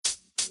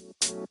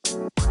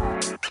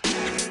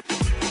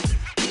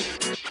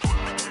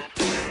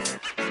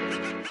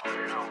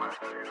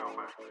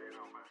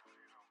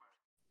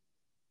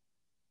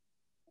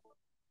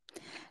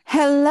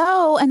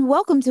Hello, and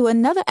welcome to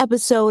another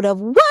episode of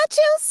What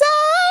You Say,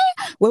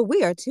 where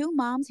we are two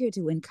moms here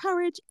to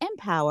encourage,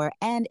 empower,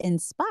 and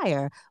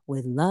inspire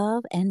with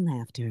love and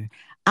laughter.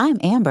 I'm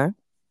Amber.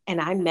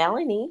 And I'm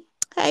Melanie.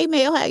 Hey,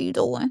 Mel, how you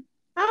doing?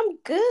 I'm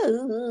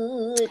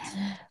good.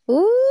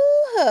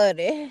 Ooh,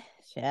 honey.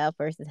 Child,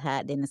 first it's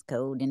hot, then it's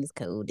cold, then it's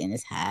cold, then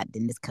it's hot,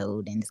 then it's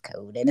cold, then it's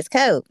cold, then it's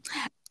cold.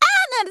 I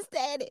don't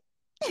understand it.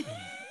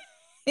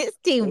 It's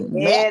too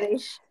Yeah,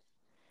 much.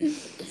 they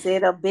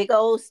said a big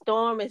old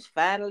storm is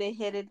finally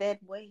headed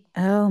that way.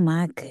 Oh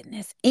my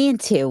goodness.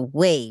 Into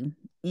way.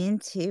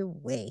 Into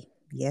way.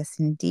 Yes,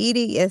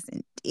 indeedy. Yes,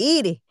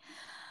 indeedy.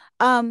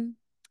 Um,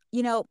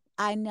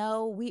 I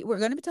know we're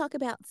gonna talk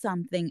about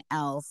something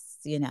else,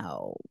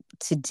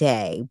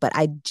 today, but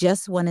I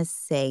just want to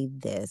say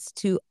this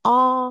to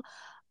all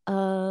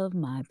of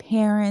my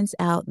parents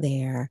out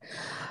there.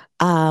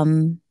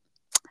 Um,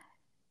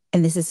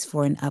 and this is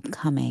for an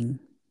upcoming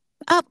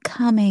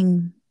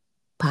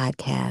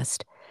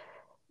podcast.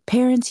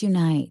 Parents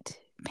Unite,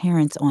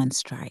 Parents on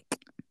Strike.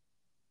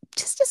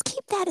 Just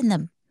keep that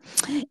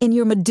in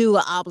your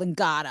medulla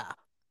oblongata,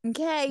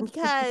 okay?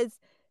 Because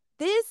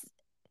this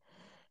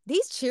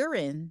these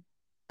children,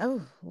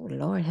 oh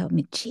Lord help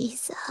me,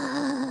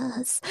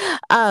 Jesus.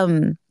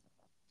 Um,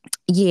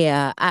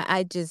 yeah,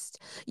 I just,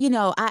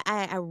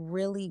 I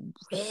really,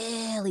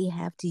 really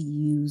have to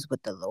use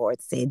what the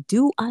Lord said: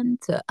 do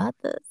unto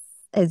others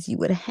as you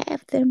would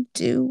have them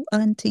do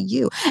unto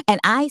you. And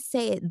I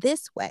say it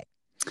this way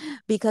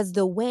because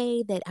the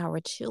way that our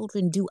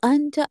children do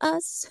unto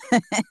us,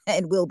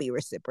 it will be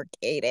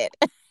reciprocated.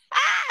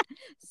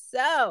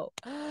 So,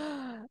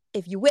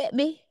 if you with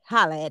me,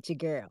 holla at your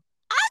girl.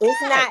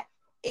 It's Okay. not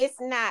it's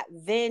not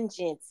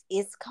vengeance.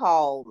 It's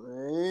called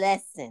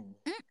lesson.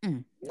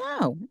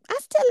 No, I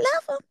still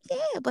love them.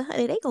 Yeah, but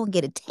honey, they gonna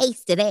get a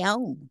taste of their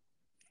own.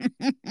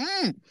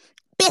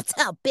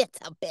 Bitter,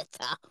 bitter,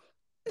 bitter.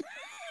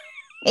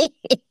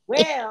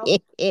 Well,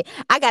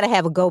 I gotta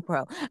have a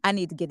GoPro. I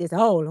need to get this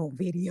all on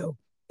video.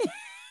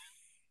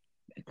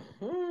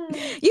 hmm.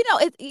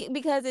 It's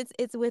because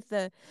it's with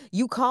the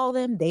you call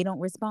them, they don't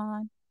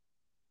respond.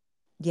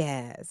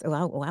 Yes. I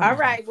All might have.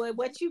 right. Well,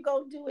 what you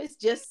gonna do is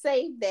just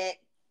save that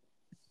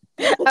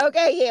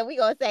Okay, yeah, we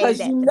gonna save because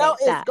that you for know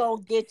next it's time.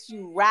 gonna get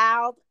you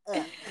riled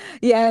up.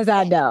 Yes,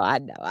 I Okay. know, I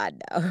know, I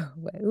know.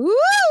 Woo,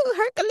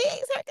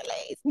 Hercules,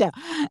 Hercules. No,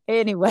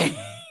 anyway.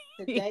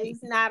 Today's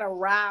not a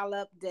rile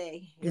up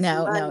day. It's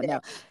No, no, Monday.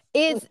 no.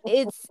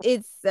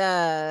 It's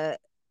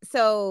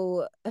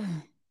so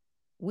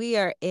we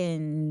are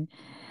in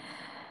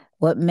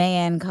what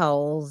man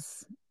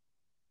calls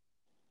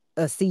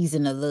a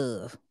season of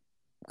love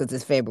because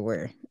it's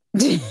February.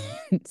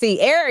 See,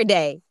 every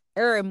day,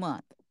 every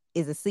month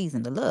is a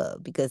season of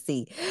love because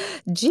see,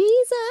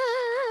 Jesus,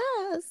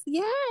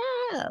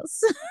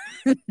 yes.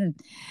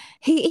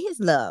 He is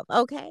love.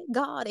 Okay.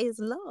 God is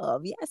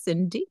love. Yes,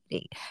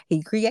 indeed.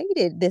 He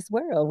created this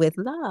world with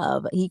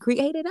love. He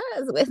created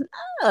us with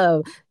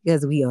love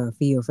because we are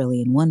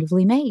fearfully and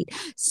wonderfully made.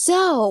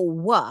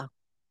 So,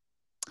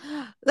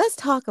 let's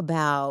talk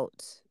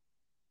about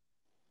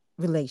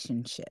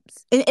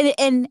relationships.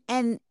 And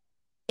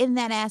in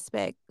that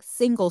aspect,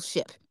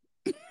 singleship.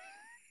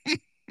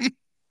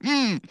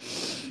 Mm.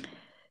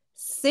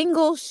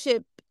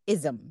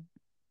 Singleshipism.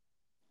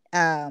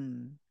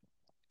 Um,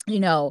 you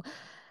know,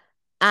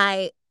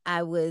 I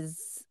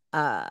was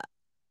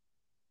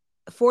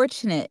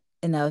fortunate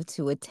enough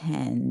to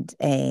attend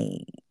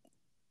a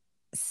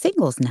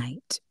singles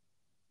night,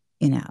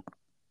 you know.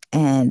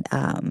 And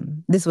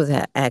this was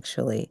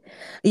actually,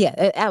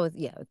 yeah, I was,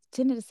 yeah,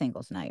 attended a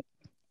singles night.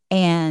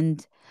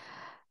 And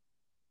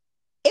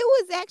it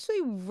was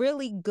actually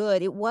really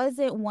good. It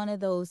wasn't one of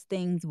those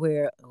things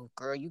where, oh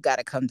girl, you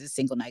gotta come to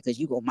single night because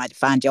you gonna might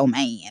find your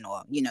man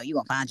or you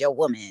gonna find your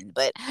woman.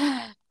 But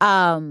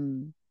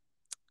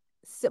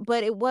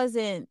but it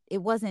wasn't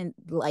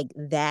like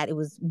that. It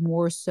was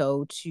more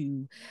so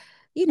to,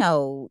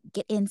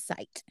 get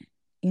insight,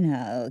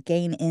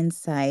 gain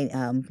insight,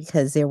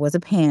 because there was a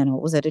panel,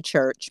 it was at a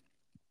church,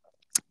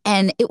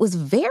 and it was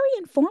very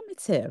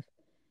informative.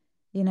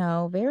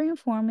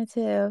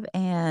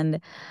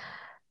 And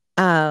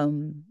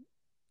um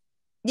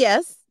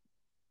yes,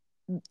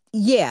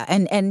 yeah,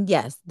 and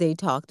yes, they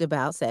talked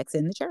about sex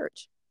in the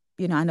church.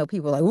 I know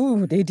people are like,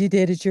 ooh, they did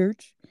that at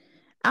church.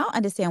 I don't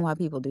understand why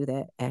people do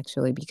that,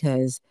 actually,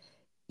 because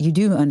you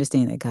do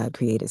understand that God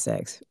created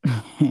sex.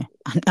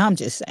 I'm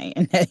just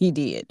saying that he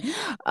did.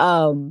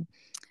 Um,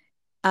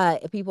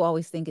 People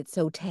always think it's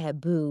so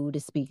taboo to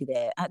speak of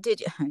that.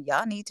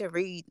 Y'all need to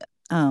read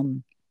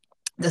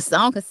the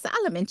Song of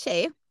Solomon,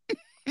 chair.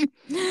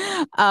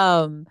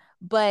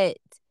 But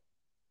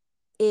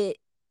it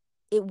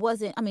it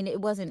wasn't. I mean, it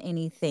wasn't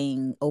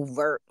anything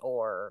overt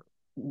or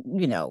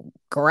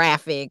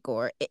graphic,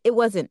 or it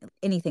wasn't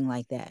anything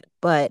like that.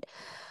 But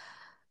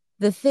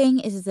the thing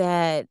is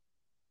that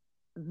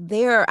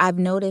I've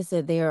noticed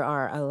that there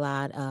are a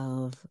lot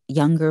of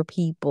younger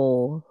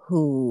people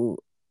who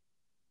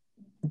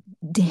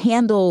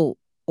handle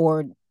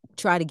or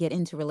try to get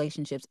into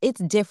relationships.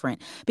 It's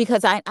different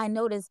because I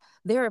notice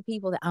there are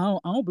people that I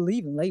don't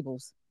believe in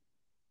labels.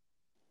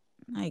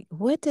 Like,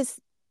 what does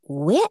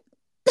what?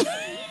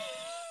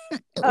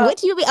 Uh,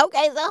 What you mean?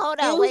 Okay, so hold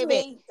on, Excuse wait a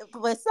minute. me,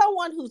 for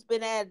someone who's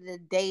been at the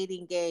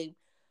dating game,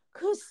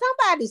 could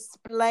somebody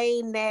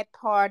explain that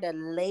part of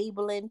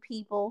labeling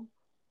people?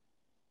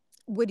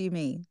 What do you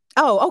mean?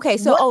 Oh, okay.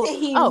 So, What did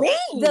he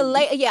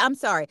mean? yeah, I'm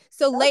sorry.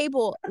 So,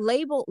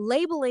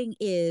 labeling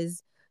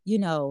is, you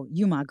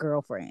my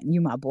girlfriend,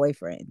 you my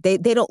boyfriend. They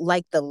don't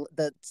like the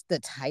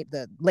type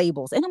the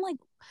labels, and I'm like,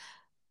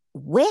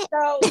 what?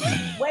 So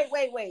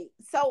wait.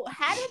 So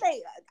how do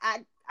they?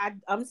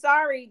 I'm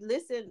sorry.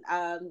 Listen,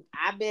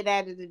 I've been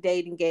out of the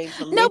dating game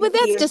for No, many but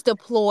that's years, just a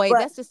ploy. but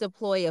That's just a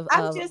ploy of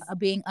I'm just, of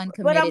being but I'm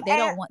uncommitted. They at.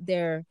 don't want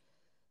their.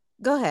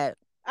 Go ahead.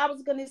 I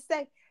was gonna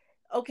say,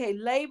 okay,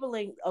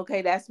 labeling.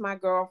 Okay, that's my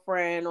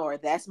girlfriend or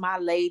that's my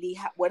lady.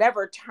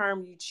 Whatever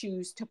term you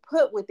choose to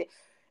put with it,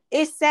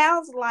 it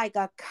sounds like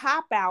a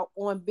cop out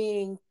on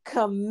being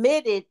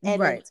committed and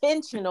Right.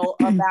 intentional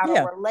about a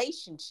Yeah.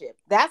 relationship.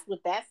 That's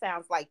what that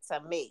sounds like to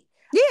me.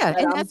 Yeah, But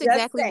and I'm that's just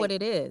exactly what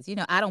saying. it is.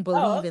 I don't Oh,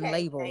 believe in okay.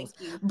 labels.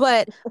 Thank you.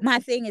 But my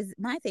thing is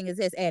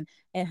this, and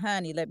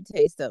honey, let me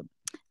tell you something.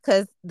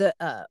 Cause the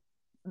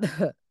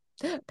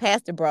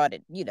pastor brought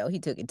it, he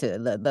took it to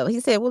another level. He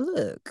said, well,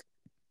 look,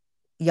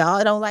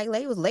 y'all don't like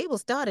labels.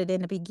 Labels started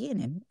in the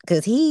beginning.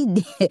 Cause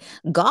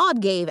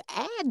God gave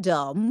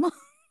Adam,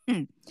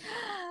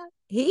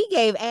 he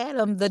gave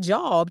Adam the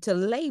job to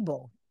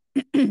label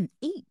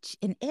each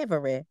and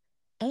every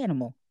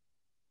animal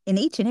and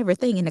each and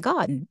everything in the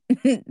garden.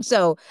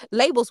 So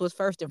labels was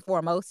first and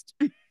foremost.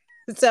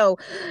 So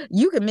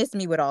you can miss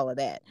me with all of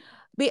that.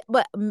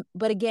 But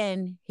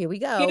again, here we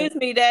go. Excuse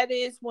me, that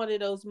is one of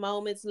those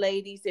moments,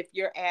 ladies, if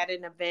you're at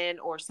an event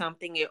or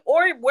something,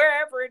 or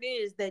wherever it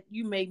is that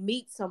you may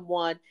meet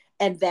someone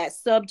and that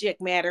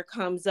subject matter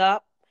comes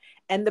up,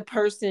 and the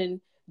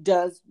person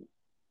does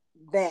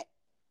that.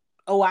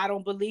 Oh, I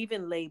don't believe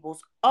in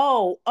labels.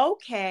 Oh,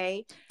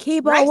 okay.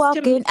 Keep on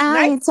walking. I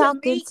Nice ain't to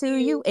talking meet to you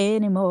you.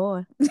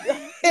 anymore.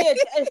 Yeah,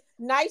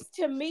 nice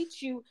to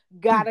meet you.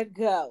 Gotta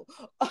go.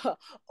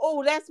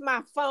 Oh, that's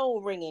my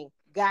phone ringing.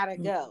 Gotta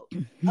go.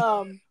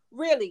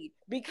 Really,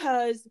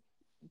 because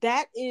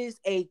that is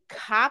a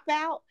cop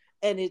out,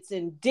 and it's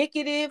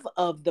indicative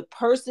of the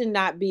person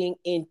not being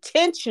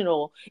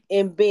intentional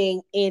in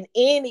being in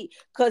any.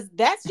 Because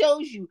that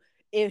shows you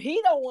if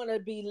he don't want to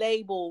be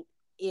labeled,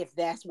 if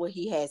that's what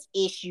he has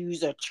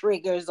issues or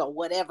triggers or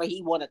whatever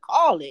he want to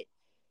call it,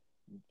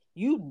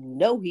 you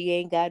know he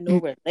ain't got no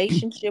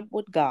relationship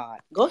with God.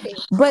 Go ahead.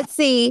 But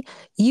see,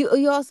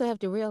 you also have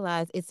to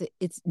realize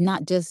it's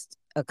not just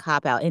a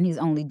cop out, and he's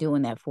only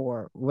doing that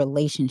for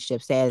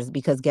relationship status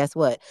because guess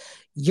what?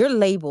 You're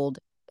labeled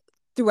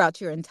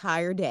throughout your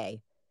entire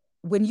day.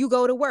 When you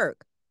go to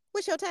work,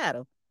 what's your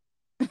title?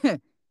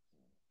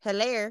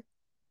 Hello.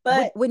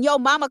 When But when your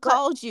mama but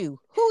calls you,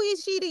 who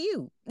is she to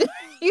you?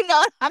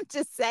 I'm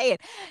just saying.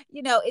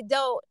 It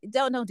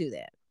don't do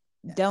that.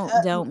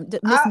 Don't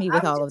miss me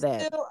with all of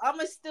that. I'm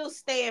still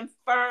staying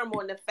firm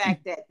on the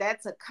fact that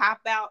that's a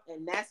cop out,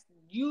 and that's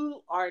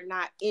you are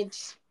not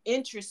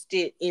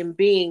interested in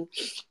being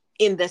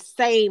in the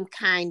same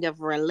kind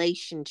of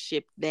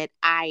relationship that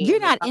I You're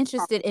am. And not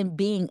interested in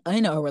being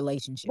in a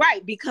relationship.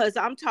 right, because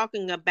I'm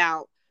talking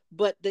about,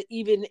 but the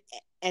even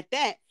at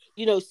that,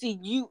 see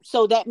you.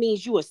 So that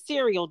means you a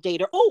serial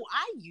dater. Oh,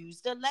 I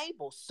used a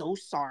label. So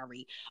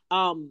sorry.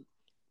 Um,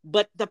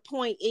 but the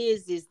point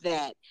is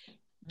that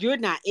you're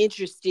not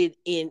interested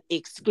in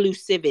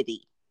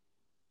exclusivity,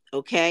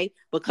 okay?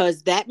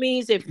 Because that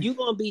means if you're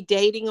gonna be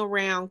dating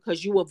around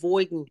because you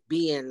avoiding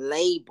being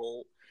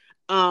labeled,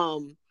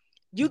 um,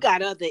 you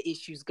got other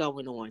issues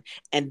going on,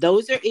 and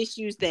those are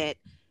issues that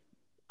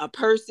a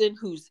person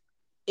who's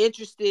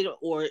interested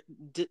or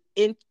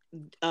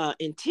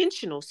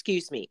intentional,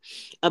 excuse me,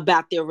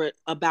 about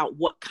about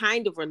what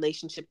kind of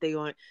relationship they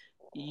are,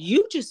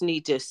 you just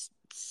need to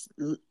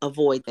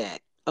avoid that.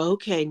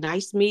 Okay,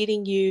 nice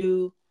meeting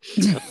you.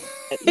 No,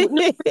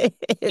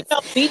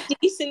 be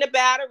decent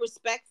about it,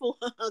 respectful,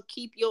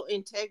 keep your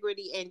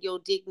integrity and your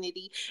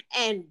dignity,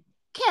 and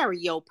carry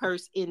your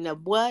purse in the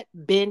what?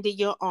 Bend of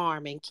your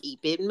arm and keep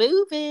it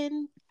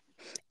moving.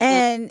 Mm.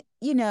 And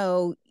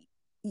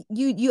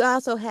you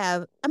also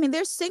have, I mean,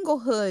 there's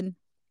singlehood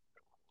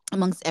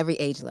amongst every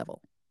age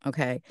level.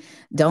 Okay,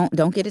 don't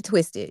get it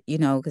twisted,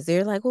 because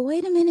they're like, well,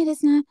 wait a minute,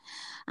 it's not.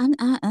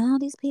 All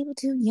these people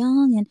too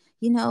young, and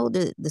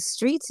the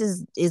streets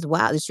is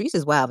wild. The streets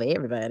is wild for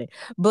everybody,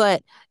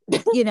 but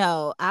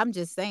I'm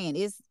just saying,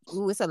 it's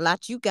a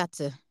lot. You got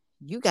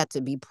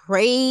to be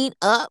prayed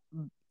up,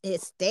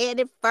 it's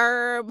standing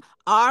firm,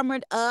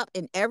 armored up,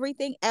 and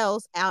everything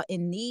else out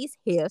in these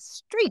here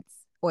streets,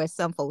 or as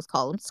some folks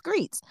call them,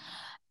 streets.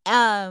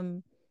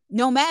 um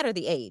no matter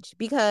the age,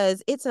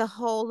 because it's a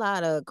whole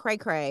lot of cray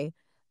cray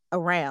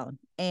around,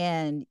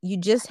 and you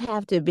just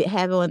have to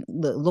have on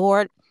the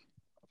Lord.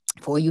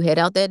 Before you head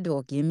out that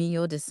door, give me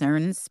your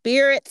discerning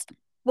spirits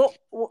Well,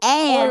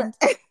 and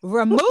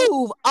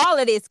remove all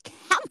of these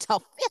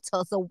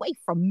counterfeiters away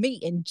from me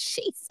in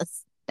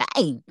Jesus'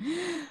 name.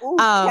 ooh,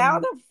 Um,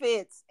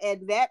 counterfeits,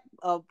 and that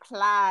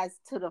applies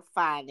to the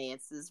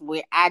finances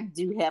where I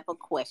do have a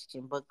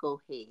question, but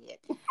go ahead.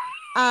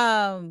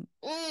 um,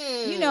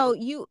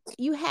 Mm.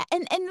 you have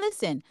and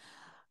listen,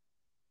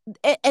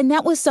 and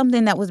that was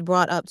something that was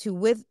brought up too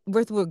with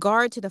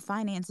regard to the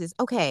finances.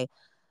 Okay,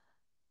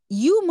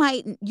 you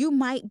might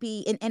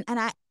be and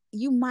I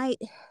you might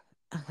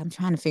I'm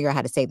trying to figure out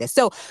how to say this.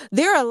 So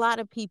there are a lot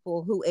of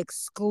people who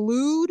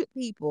exclude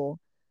people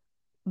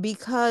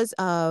because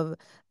of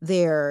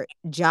their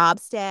job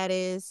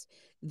status,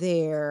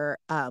 their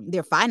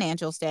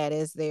financial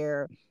status,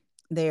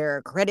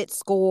 their credit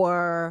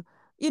score,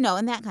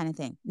 and that kind of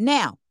thing.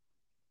 Now,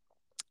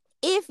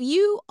 if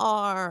you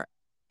are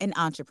an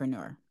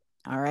entrepreneur,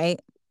 all right,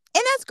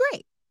 and that's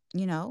great,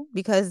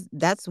 because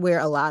that's where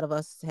a lot of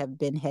us have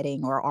been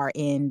heading or are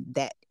in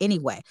that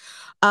anyway.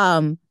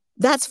 Um,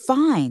 that's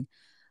fine.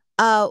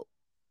 Uh,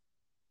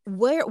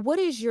 what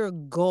is your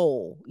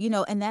goal,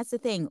 and that's the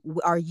thing.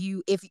 Are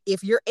you,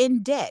 if you're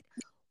in debt,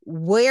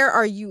 where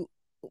are you,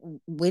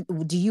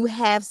 do you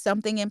have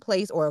something in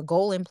place or a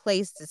goal in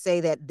place to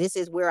say that this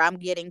is where I'm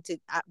getting to,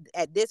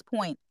 at this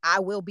point I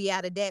will be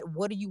out of debt?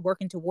 What are you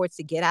working towards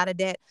to get out of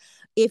debt?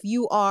 If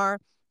you are,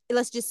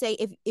 let's just say,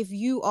 if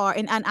you are,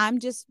 and I'm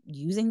just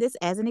using this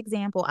as an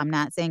example, I'm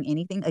not saying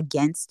anything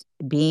against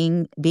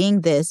being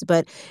this,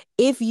 but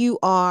if you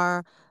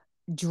are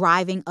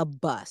driving a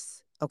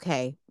bus,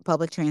 okay,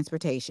 public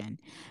transportation.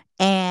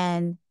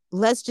 And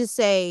let's just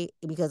say,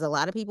 because a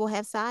lot of people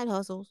have side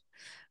hustles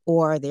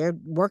or they're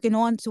working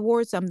on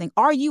towards something.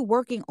 Are you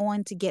working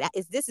on to get,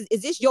 is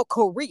this your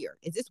career?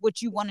 Is this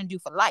what you want to do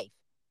for life?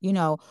 You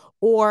know,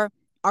 or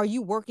are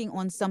you working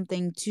on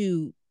something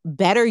to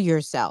better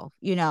yourself,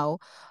 and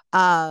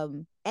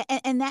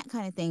that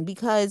kind of thing?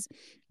 Because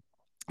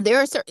there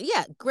are certain,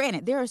 yeah,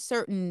 granted, there are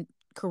certain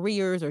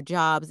careers or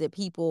jobs that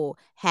people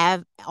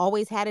have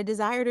always had a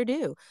desire to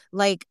do.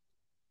 Like,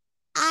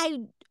 I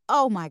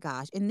oh my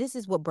gosh, and this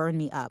is what burned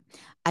me up.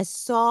 I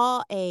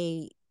saw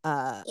an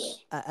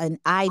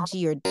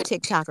IG or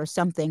TikTok or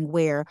something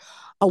where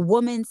a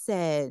woman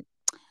said,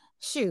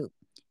 shoot,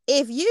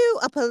 if you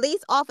a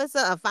police officer,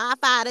 a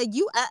firefighter,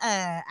 you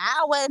I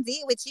don't want to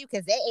deal with you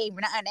because that ain't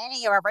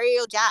a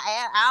real job.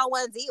 I don't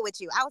want to deal with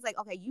you. I was like,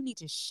 okay, you need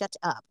to shut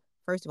up.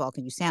 First of all,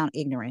 because you sound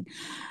ignorant.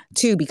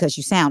 Two, because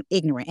you sound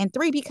ignorant. And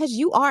three, because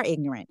you are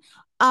ignorant.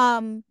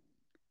 Um,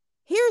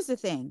 Here's the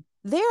thing.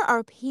 There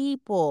are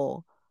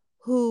people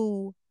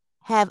who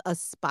have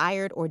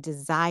aspired or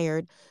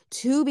desired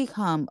to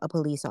become a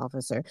police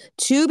officer,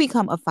 to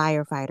become a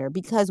firefighter,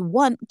 because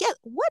one, get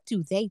what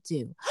do they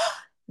do?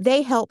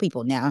 They help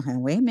people. Now,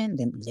 wait a minute.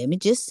 Let me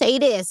just say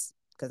this,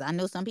 because I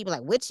know some people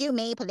like, what you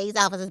mean police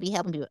officers be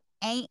helping people?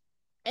 Ain't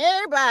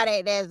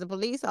everybody that's a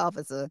police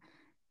officer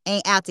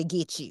ain't out to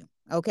get you.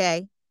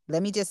 Okay.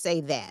 Let me just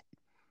say that.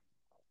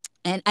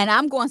 And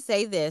I'm going to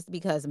say this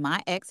because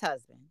my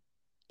ex-husband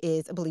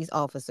is a police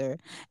officer,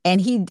 and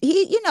he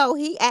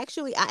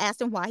actually, I asked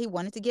him why he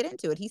wanted to get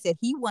into it. He said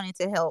he wanted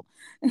to help.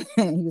 He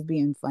was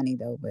being funny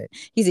though, but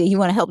he said he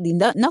want to help the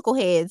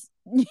knuckleheads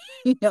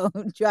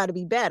try to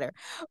be better.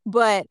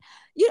 But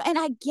and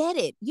I get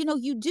it.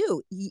 You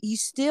do. You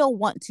still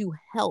want to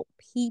help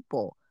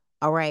people.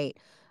 All right.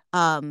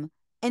 Um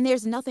and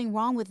there's nothing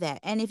wrong with that.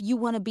 And if you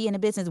want to be in a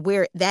business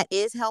where that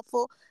is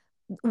helpful,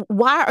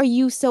 why are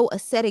you so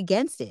set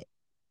against it?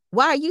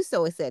 Why are you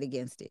so upset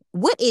against it?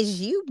 What is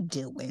you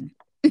doing?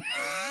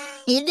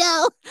 you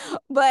know,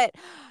 but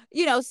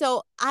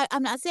so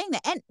I'm not saying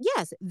that. And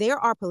yes, there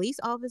are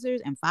police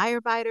officers and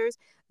firefighters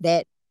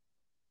that,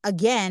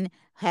 again,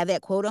 have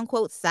that quote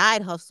unquote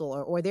side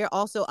hustle, or they're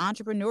also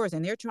entrepreneurs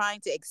and they're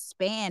trying to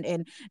expand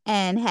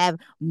and have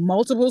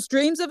multiple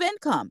streams of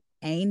income.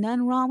 Ain't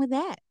nothing wrong with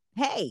that.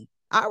 Hey,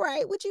 all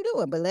right, what you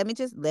doing? But let me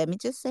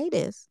just say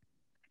this.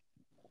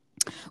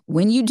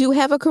 When you do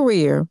have a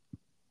career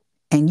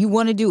and you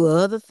want to do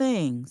other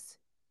things,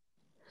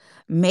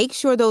 make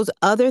sure those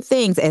other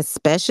things,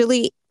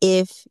 especially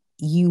if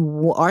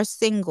you are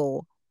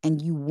single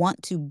and you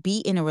want to be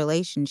in a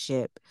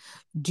relationship,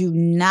 do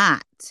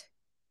not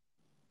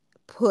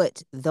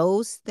put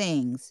those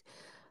things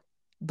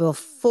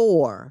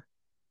before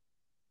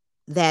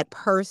that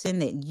person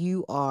that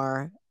you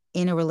are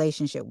in a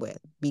relationship with,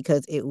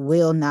 because it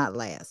will not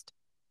last.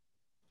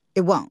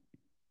 It won't.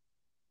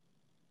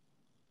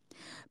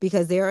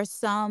 Because there are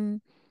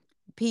some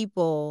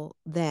people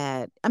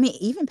that, I mean,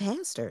 even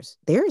pastors,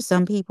 there are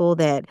some people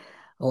that,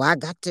 oh, I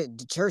got to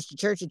the church, the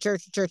church, the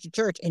church, the church, the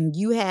church, and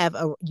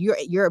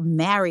you're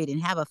married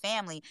and have a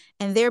family,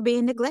 and they're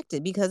being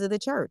neglected because of the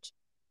church,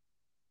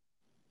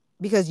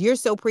 because you're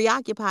so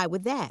preoccupied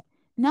with that.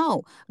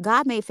 No,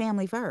 God made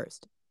family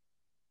first.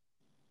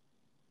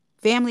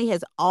 Family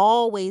has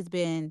always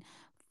been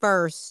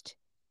first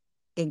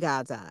in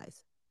God's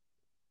eyes.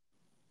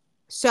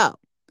 So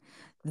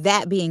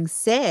that being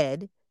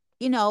said,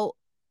 you know,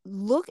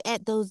 look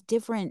at those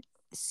different.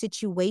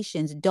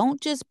 situations.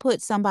 Don't just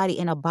put somebody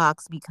in a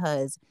box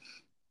because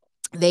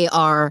they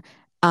are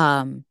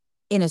um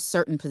in a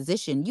certain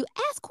position. You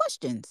ask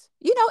questions.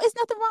 It's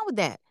nothing wrong with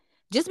that.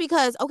 Just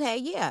because, okay,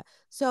 yeah.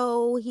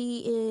 So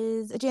he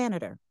is a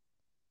janitor.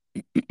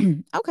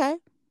 Okay.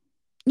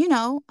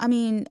 I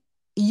mean,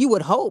 you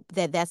would hope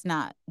that that's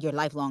not your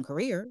lifelong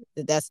career,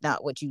 that that's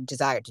not what you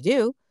desire to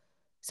do.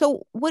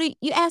 So what do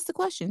you ask the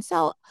question?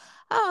 So,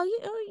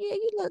 oh, yeah,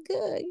 you look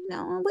good.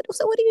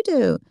 So what do you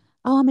do?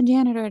 Oh, I'm a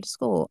janitor at the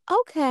school.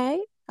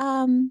 Okay.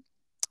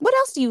 What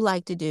else do you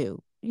like to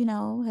do?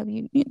 Have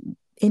do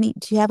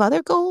you have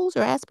other goals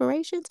or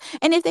aspirations?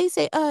 And if they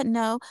say,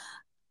 no,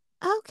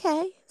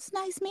 okay, it's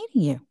nice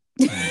meeting you.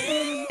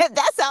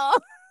 That's all.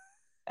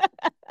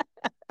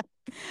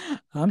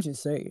 I'm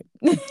just saying.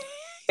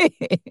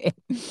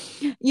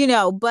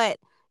 But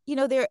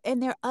there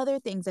are other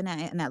things,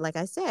 like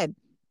I said,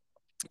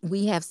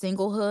 we have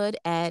singlehood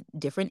at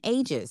different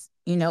ages.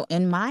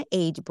 In my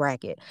age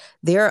bracket,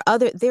 there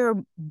are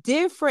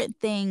different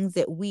things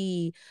that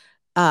we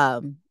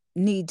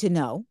need to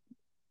know.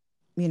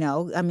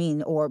 I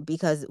mean, or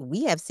because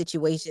we have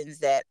situations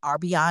that are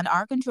beyond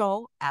our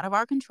control, out of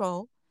our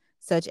control,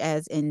 such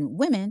as in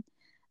women.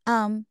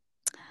 Um,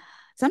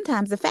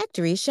 Sometimes the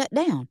factory is shut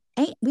down.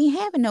 Ain't we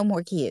having no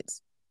more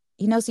kids?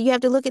 So you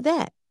have to look at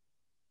that.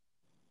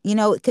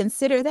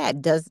 Consider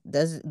that.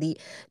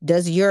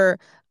 Does your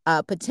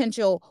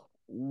potential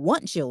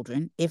want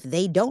children if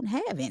they don't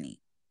have any?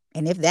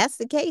 And if that's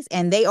the case,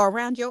 and they are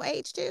around your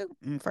age too,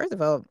 first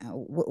of all,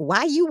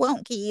 why you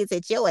want kids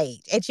at your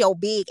age, at your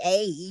big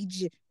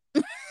age?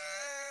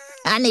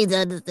 I need to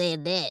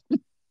understand that.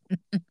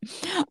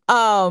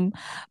 um,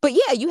 but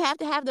yeah, you have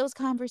to have those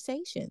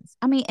conversations.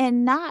 I mean,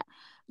 and not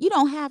you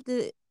don't have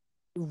to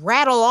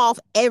rattle off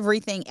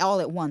everything all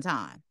at one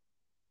time.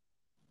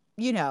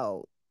 You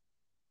know,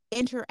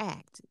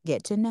 Interact,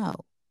 get to know,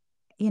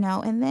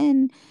 and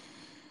then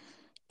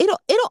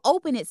it'll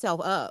open itself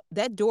up.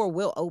 That door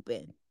will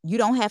open. You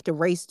don't have to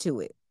race to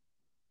it.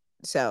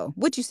 So,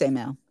 what you say,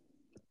 Mel?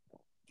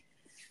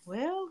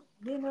 Well,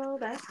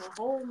 that's a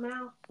whole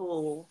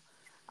mouthful.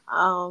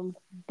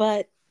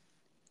 But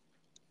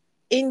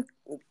in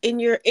in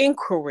your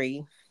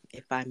inquiry,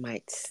 if I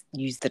might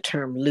use the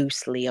term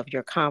loosely, of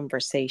your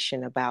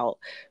conversation about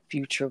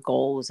future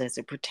goals as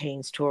it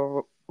pertains to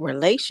a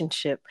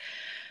relationship,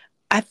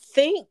 I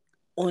think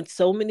on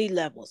so many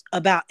levels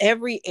about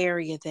every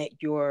area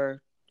that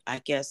you're, I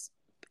guess,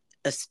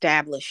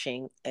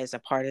 establishing as a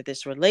part of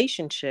this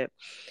relationship,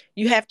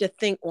 you have to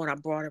think on a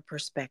broader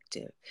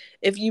perspective.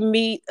 If you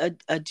meet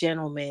a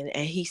gentleman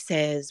and he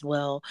says,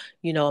 well,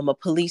 I'm a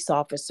police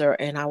officer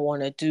and I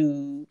want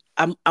to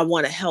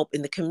help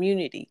in the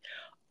community.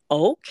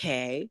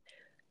 Okay,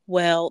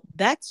 well,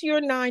 that's your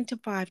 9 to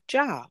 5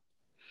 job.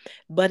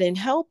 But in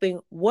helping,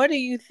 what are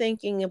you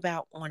thinking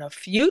about on a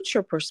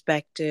future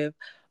perspective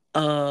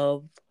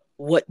of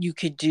what you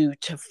could do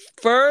to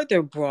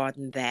further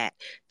broaden that,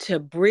 to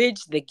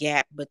bridge the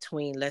gap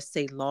between, let's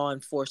say, law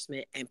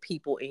enforcement and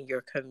people in your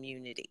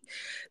community?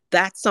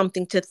 That's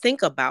something to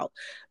think about.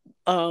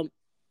 Um,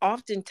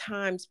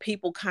 Oftentimes,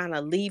 people kind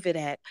of leave it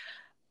at,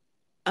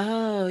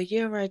 oh,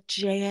 you're a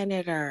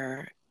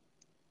janitor,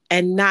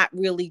 and not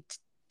really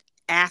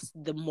ask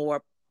the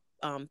more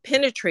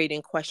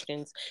penetrating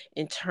questions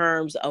in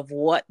terms of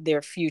what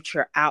their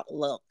future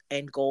outlook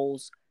and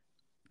goals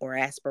or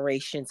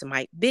aspirations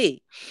might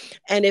be.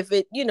 And if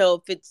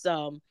it's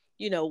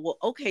well,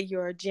 okay,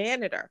 you're a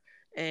janitor,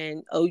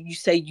 and oh, you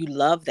say you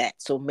love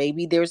that, so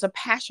maybe there's a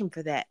passion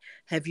for that.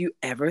 Have you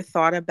ever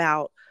thought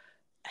about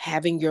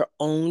having your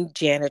own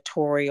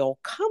janitorial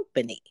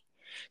company?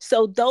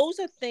 So those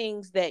are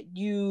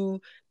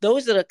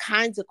the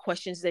kinds of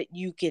questions that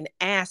you can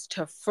ask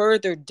to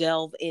further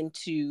delve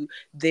into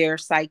their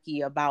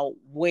psyche about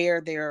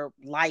where their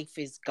life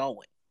is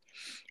going.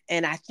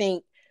 And I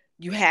think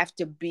you have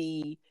to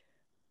be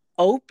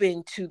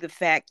open to the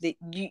fact that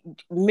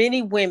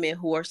many women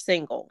who are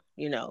single,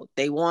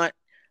 they want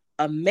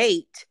a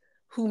mate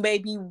who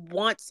maybe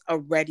wants a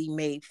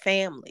ready-made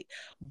family.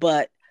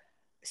 But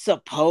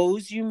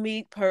suppose you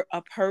meet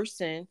a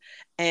person,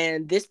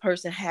 and this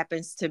person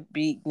happens to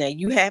be, now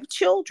you have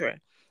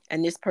children,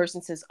 and this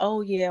person says,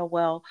 oh yeah,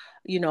 well,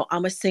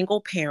 I'm a single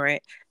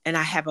parent and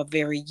I have a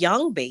very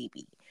young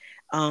baby,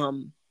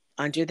 um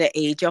under the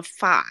age of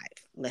 5,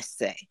 let's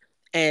say.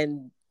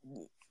 And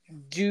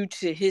due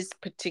to his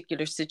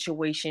particular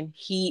situation,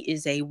 he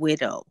is a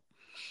widow.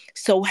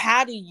 So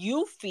how do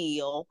you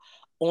feel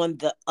on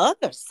the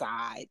other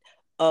side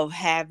of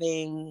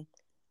having,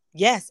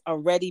 yes, a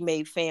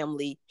ready-made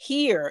family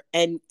here,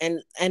 and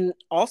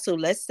also,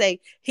 let's say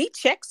he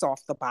checks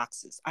off the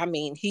boxes. I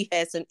mean, he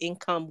has an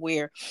income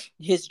where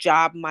his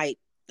job might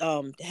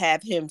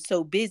have him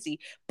so busy,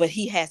 but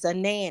he has a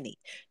nanny,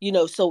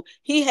 so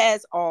he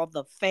has all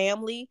the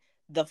family,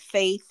 the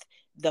faith,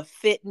 the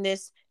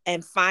fitness,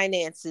 and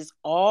finances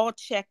all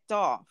checked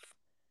off.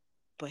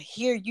 But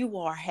here you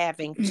are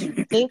having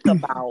to think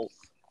about,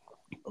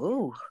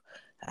 ooh,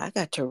 I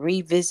got to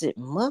revisit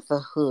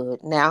motherhood.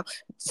 Now,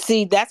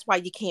 see, that's why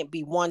you can't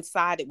be one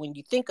sided when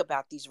you think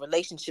about these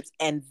relationships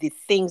and the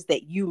things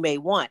that you may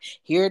want.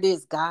 Here it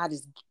is, God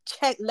is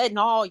letting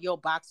all your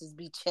boxes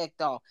be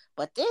checked off.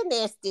 But then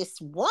there's this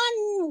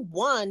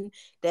one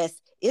that's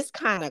it's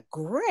kind of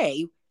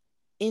gray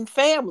in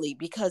family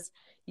because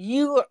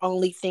you are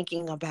only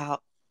thinking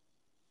about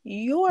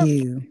your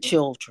You.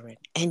 children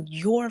and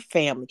your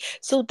family.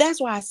 So that's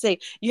why I say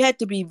you have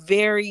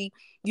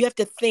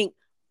to think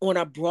on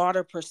a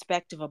broader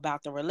perspective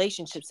about the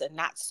relationships and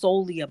not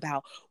solely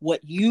about what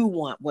you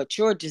want, what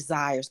your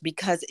desires,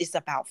 because it's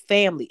about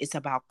family, it's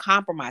about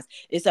compromise,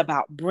 it's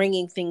about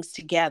bringing things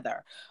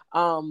together.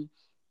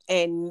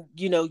 And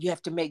you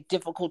have to make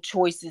difficult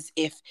choices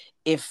if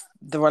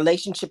the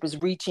relationship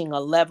is reaching a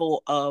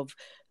level of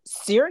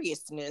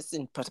seriousness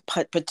and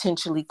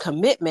potentially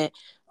commitment.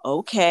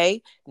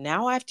 Okay,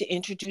 now I have to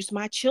introduce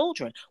my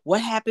children.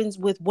 What happens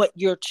with what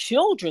your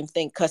children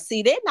think? Because,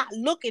 see, they're not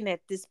looking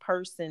at this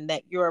person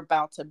that you're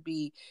about to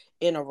be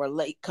in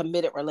a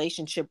committed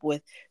relationship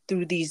with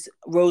through these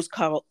rose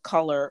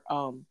color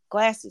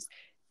glasses.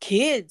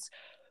 Kids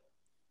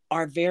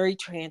are very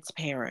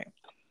transparent.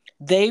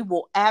 They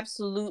will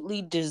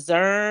absolutely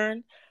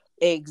discern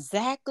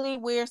exactly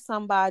where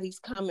somebody's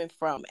coming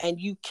from, and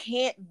you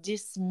can't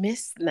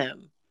dismiss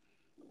them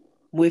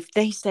if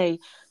they say,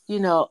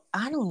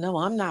 I don't know,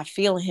 I'm not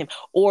feeling him.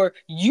 Or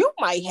you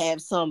might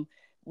have some,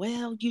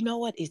 well, you know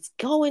what? It's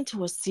going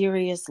to a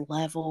serious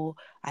level.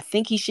 I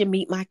think he should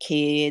meet my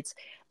kids.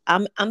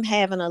 I'm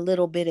having a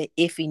little bit of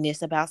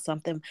iffiness about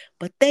something,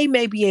 but they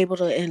may be able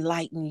to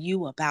enlighten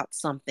you about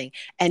something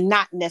and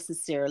not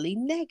necessarily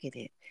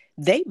negative.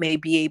 They may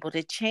be able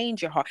to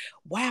change your heart.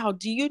 Wow,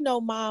 do you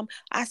know, Mom?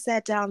 I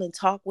sat down and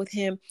talked with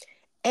him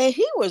and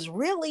he was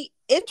really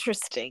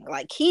interesting.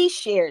 Like he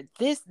shared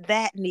this,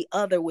 that, and the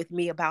other with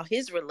me about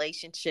his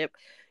relationship,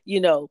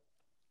 you know,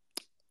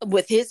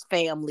 with his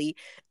family.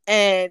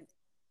 And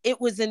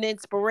it was an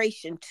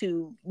inspiration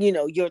to,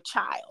 your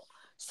child.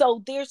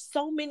 So there's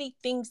so many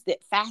things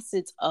that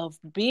facets of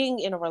being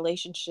in a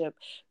relationship,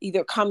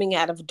 either coming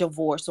out of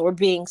divorce or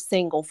being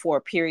single for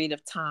a period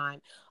of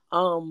time,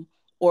 um,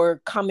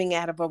 or coming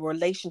out of a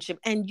relationship.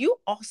 And you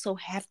also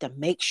have to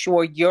make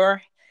sure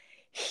you're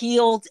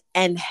healed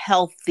and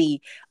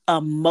healthy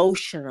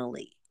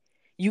emotionally.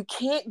 You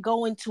can't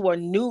go into a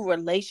new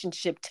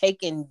relationship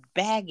taking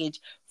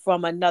baggage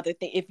from another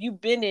thing. If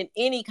you've been in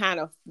any kind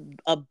of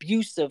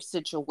abusive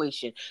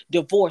situation,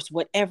 divorce,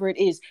 whatever it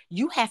is,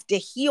 you have to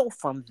heal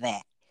from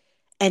that.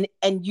 And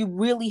you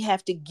really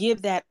have to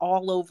give that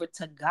all over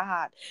to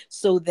God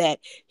so that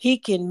he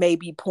can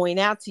maybe point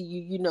out to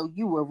you,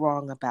 you were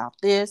wrong about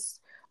this,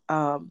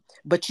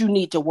 but you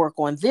need to work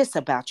on this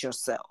about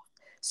yourself.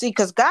 See,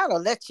 because God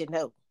will let you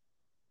know.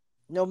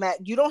 No matter,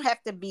 you don't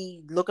have to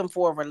be looking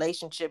for a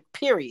relationship,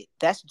 period.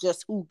 That's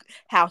just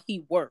how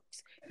he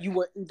works. You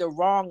were either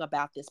wrong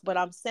about this, but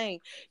I'm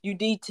saying you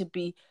need to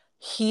be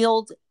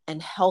healed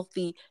and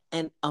healthy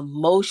and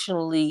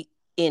emotionally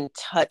in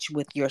touch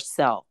with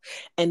yourself.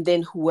 And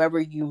then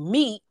whoever you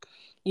meet,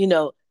 you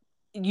know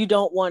you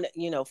don't want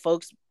to,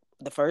 folks,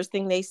 the first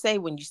thing they say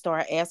when you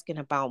start asking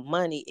about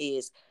money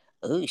is,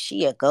 oh,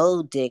 she a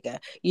gold digger.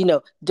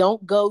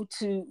 Don't go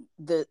to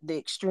the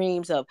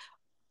extremes of,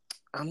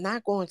 I'm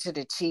not going to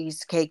the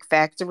Cheesecake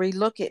Factory.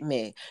 Look at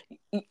me.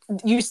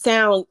 You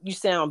sound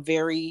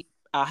very,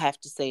 I'll have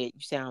to say it,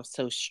 you sound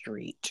so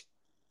street,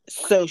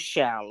 so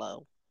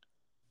shallow.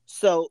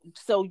 So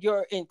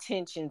your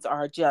intentions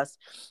are just,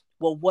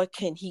 well, what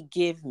can he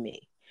give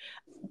me?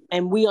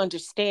 And we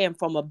understand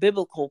from a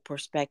biblical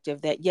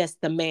perspective that yes,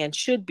 the man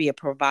should be a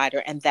provider,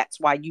 and that's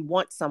why you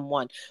want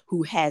someone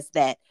who has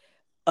that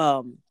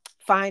um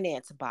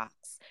finance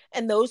box.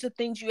 And those are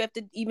things you have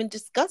to even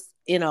discuss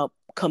in a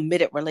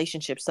committed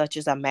relationship such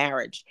as a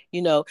marriage.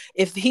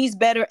 If he's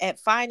better at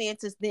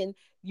finances, then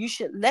you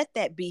should let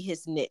that be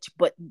his niche,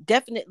 but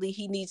definitely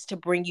he needs to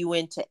bring you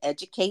in to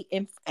educate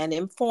and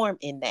inform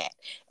in that.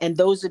 And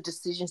those are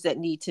decisions that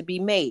need to be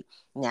made.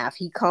 Now if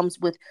he comes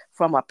with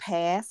from a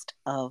past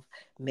of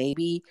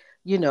maybe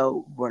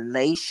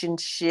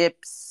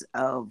relationships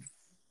of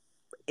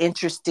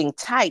interesting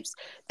types,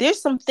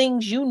 there's some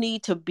things you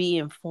need to be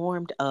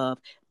informed of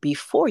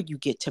before you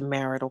get to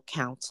marital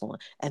counseling.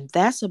 And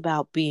that's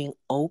about being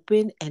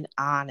open and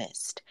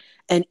honest.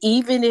 And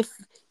even if,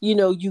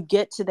 you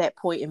get to that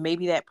point and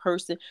maybe that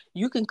person,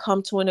 you can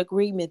come to an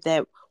agreement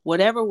that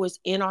whatever was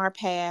in our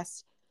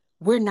past,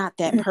 we're not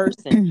that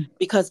person,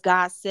 because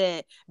God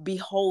said,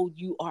 behold,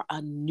 you are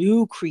a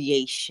new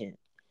creation.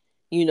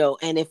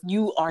 And if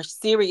you are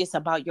serious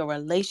about your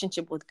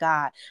relationship with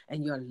God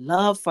and your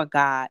love for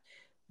God,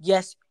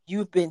 yes,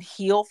 you've been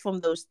healed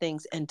from those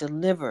things and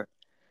delivered.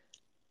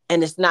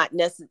 And it's not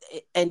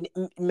necessary. And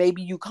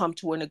maybe you come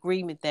to an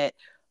agreement that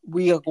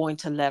we are going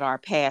to let our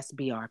past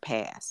be our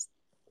past.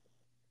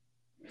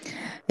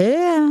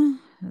 Yeah,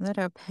 let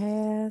our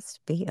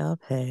past be our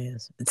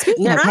past.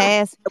 Speaking of Now,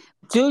 past,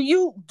 do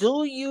you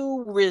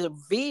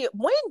reveal,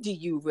 when do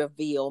you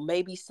reveal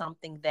maybe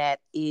something that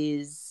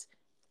is,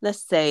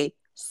 let's say,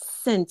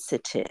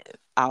 sensitive?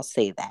 I'll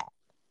say that.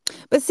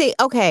 But see,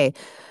 okay,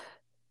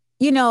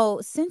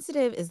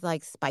 sensitive is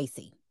like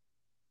spicy.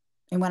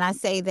 And when I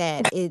say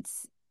that,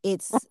 it's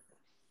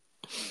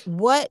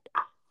what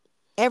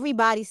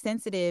everybody's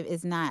sensitive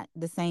is not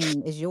the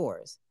same as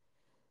yours.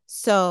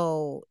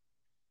 So,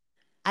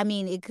 I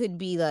mean, it could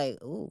be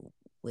like, "Ooh,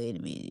 wait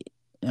a minute."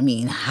 I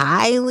mean,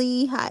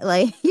 highly high,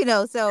 like,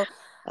 so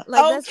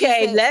like let's just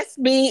Okay, say,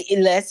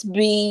 let's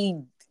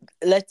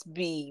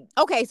be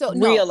okay, so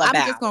no, real I'm just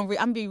about it. going to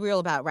I'm gonna be real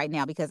about it right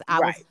now because I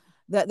was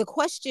Right. the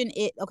question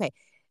it okay,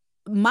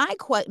 my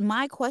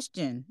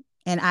question,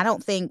 and I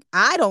don't think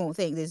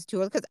this is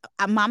true because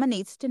mama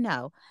needs to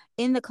know,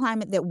 in the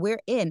climate that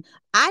we're in,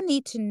 I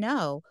need to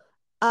know,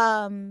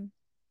 um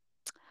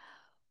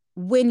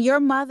when your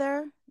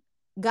mother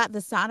got the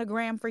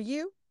sonogram for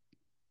you,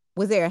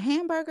 was there a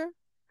hamburger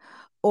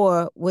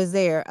or was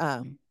there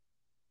a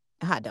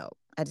hot dog?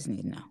 I just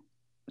need to know.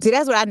 See,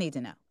 that's what I need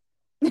to know.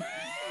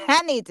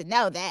 I need to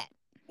know that.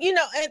 And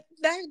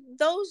that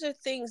those are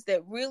things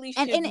that really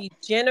should And be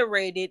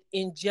generated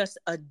in just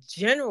a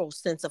general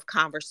sense of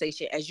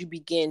conversation as you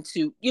begin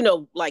to,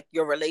 like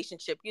your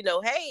relationship,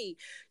 hey,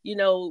 you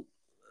know,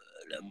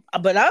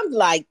 but I'm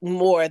like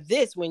more of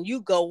this when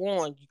you go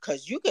on,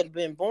 because you could have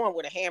been born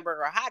with a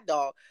hamburger or a hot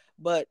dog,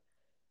 but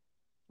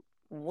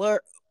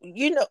were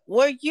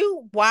were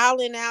you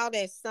wilding out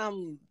at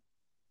some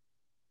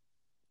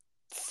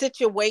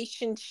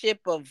situationship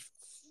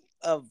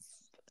of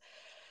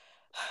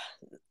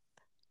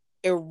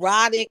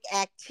erotic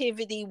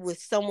activity with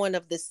someone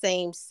of the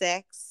same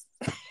sex?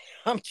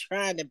 I'm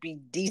trying to be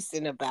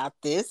decent about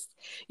this,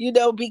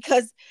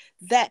 because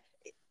that,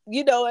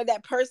 and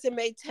that person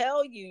may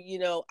tell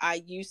you,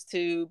 I used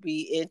to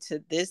be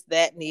into this,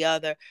 that, and the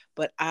other,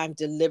 but I'm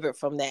delivered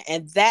from that.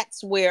 And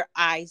that's where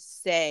I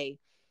say,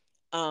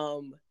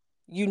 um,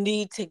 you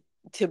need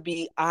to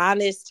be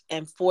honest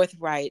and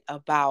forthright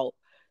about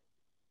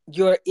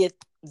your it.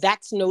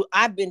 That's no,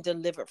 I've been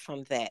delivered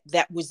from that.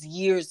 That was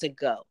years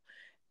ago.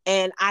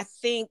 And I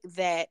think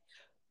that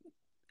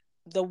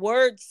the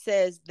word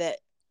says that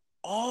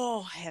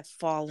all have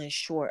fallen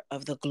short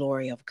of the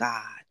glory of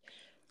God,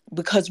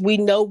 because we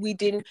know we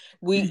didn't,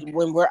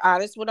 when we're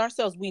honest with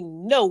ourselves, we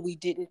know we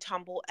didn't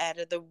tumble out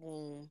of the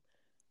womb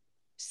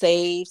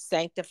saved,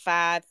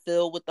 sanctified,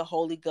 filled with the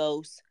Holy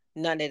Ghost.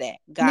 None of that.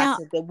 God now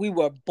said that we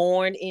were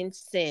born in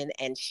sin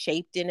and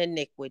shaped in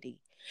iniquity.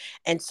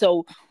 And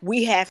so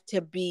we have to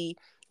be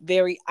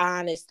very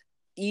honest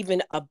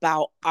even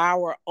about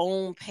our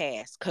own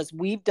past, because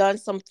we've done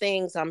some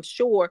things, I'm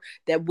sure,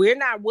 that we're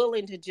not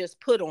willing to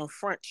just put on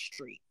Front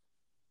Street.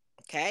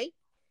 Okay.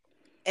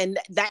 And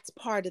that's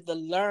part of the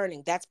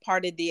learning, that's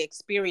part of the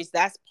experience,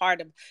 that's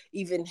part of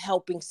even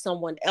helping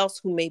someone else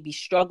who may be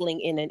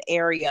struggling in an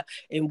area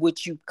in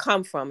which you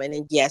come from. And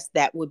then yes,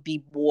 that would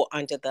be more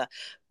under the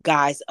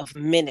guise of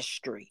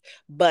ministry,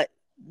 but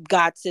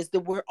God says that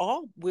we're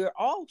all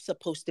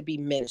supposed to be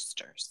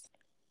ministers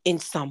in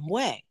some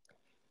way.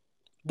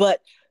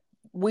 But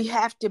we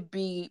have to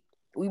be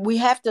we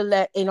have to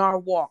let in our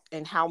walk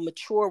and how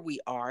mature we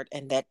are,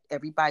 and that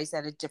everybody's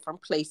at a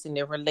different place in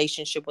their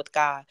relationship with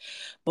God,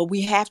 but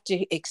we have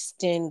to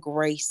extend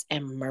grace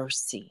and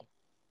mercy.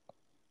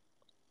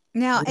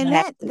 now We and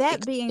have to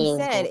that being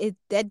extend said, grace.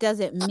 that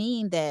doesn't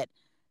mean that,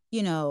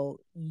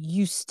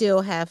 you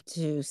still have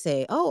to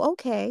say, "Oh,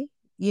 okay."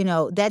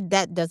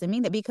 That doesn't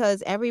mean that,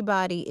 because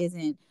everybody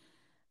isn't,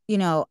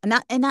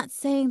 not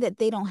saying that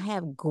they don't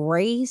have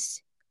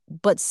grace,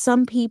 but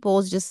some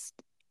people's just,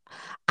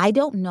 I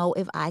don't know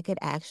if I could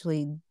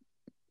actually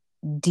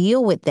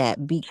deal with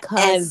that,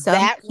 because And some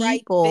that right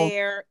people,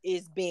 there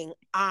is being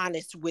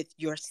honest with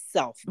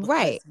yourself, because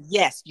right.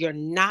 yes, you're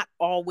not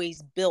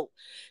always built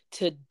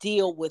to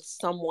deal with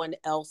someone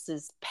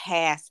else's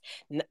past.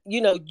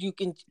 You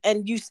can,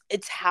 and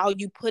it's how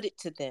you put it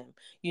to them.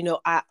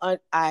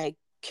 I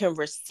can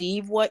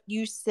receive what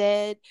you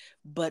said,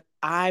 but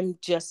I'm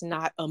just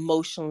not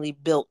emotionally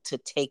built to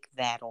take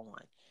that on.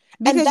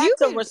 And Because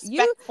that's a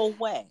respectful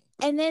way.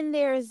 and then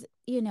there's,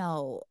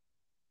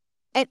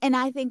 and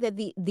I think that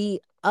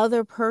the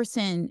other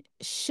person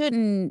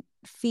shouldn't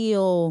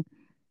feel,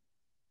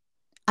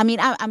 I mean,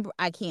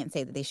 I can't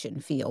say that they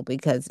shouldn't feel,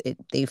 because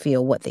they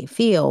feel what they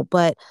feel,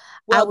 but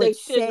I Well, they would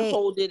shouldn't say,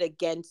 hold it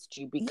against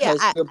you yeah,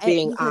 because you're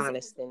being because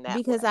honest in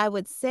that way. I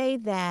would say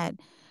that,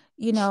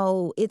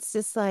 it's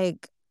just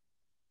like,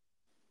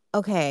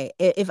 okay,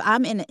 if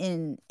I'm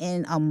in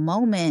a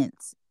moment,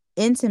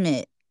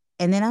 intimate,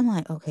 and then I'm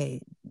like, okay,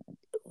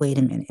 wait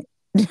a minute.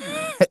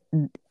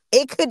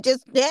 It could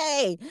just,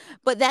 hey,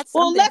 but that's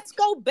Well, something. let's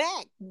go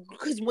back,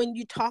 because when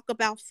you talk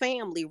about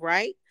family,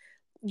 right?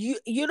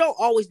 You don't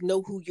always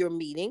know who you're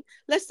meeting.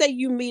 Let's say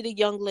you meet a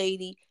young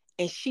lady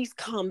and she's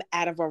come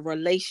out of a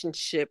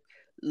relationship,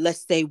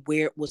 let's say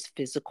where it was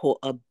physical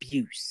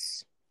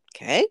abuse.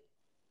 Okay?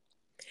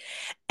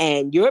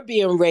 And you're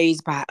being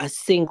raised by a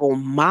single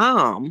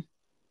mom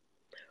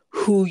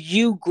who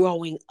you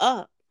growing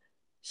up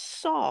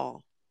saw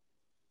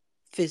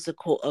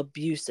physical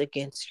abuse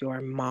against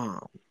your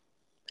mom.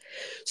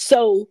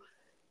 So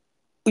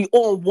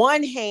on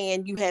one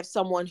hand, you have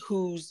someone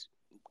who's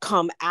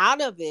come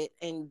out of it,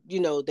 and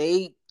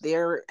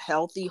they're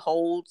healthy,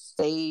 whole,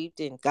 saved,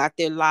 and got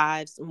their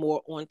lives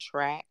more on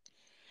track,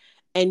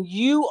 and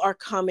you are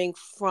coming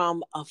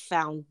from a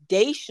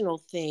foundational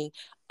thing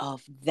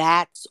of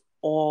that's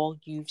all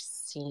you've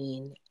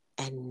seen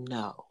and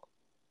know,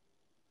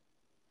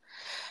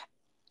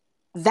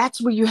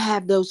 that's where you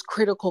have those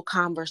critical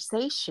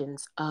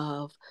conversations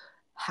of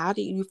how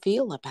do you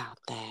feel about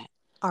that?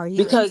 Are you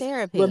in Because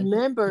therapy?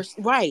 remember,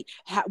 right,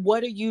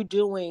 what are you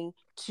doing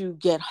to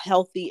get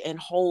healthy and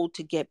whole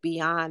to get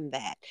beyond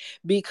that?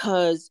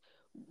 Because,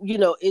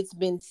 it's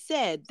been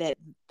said that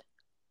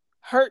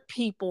hurt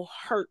people.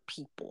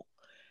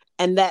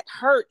 And that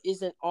hurt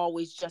isn't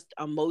always just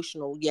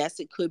emotional. Yes,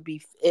 it could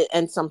be,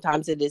 and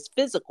sometimes it is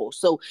physical.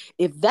 So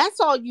if that's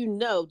all you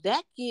know,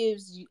 that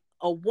gives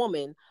a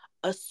woman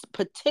a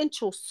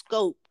potential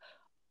scope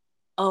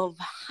of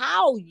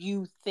how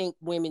you think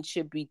women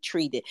should be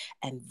treated.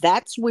 And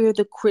that's where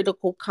the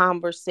critical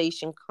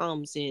conversation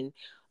comes in,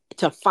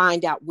 to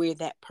find out where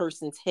that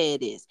person's head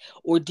is.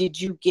 Or did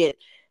you get,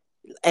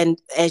 and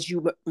as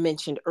you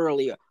mentioned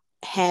earlier,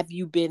 have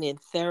you been in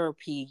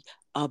therapy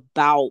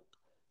about,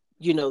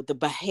 the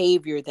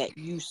behavior that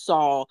you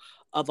saw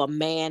of a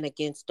man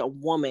against a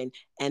woman,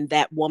 and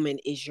that woman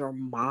is your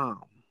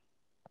mom?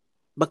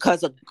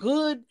 Because a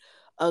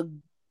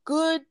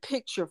good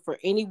picture for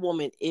any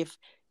woman, if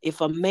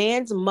a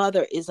man's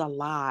mother is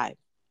alive,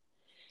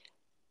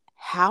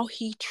 how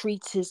he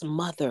treats his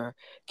mother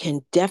can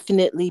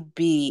definitely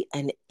be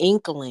an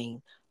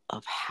inkling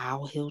of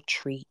how he'll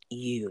treat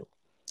you.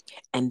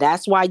 And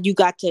that's why you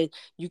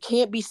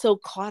can't be so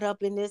caught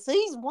up in this.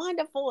 He's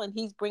wonderful and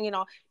he's bringing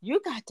on.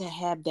 You got to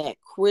have that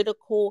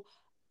critical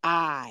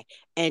eye.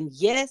 And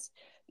yes,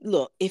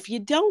 look, if you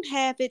don't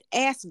have it,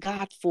 ask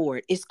God for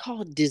it. It's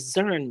called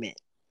discernment.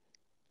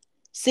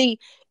 See,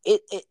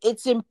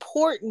 it's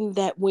important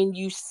that when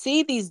you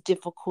see these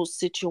difficult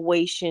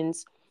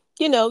situations,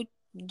 you know,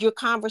 your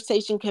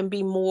conversation can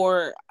be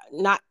more,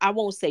 not, I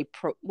won't say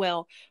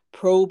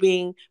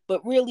probing,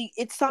 but really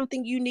it's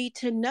something you need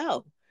to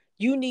know.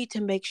 You need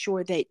to make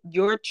sure that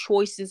your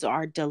choices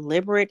are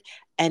deliberate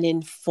and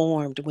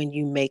informed when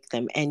you make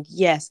them. And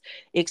yes,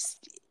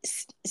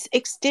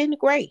 extend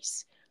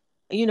grace,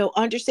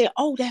 understand,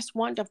 oh, that's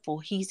wonderful.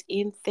 He's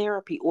in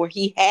therapy, or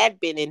he had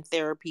been in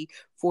therapy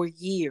for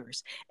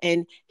years,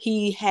 and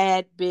he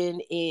had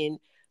been in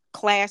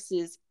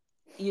classes,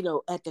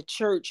 at the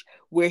church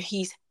where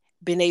he's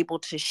been able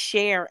to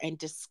share and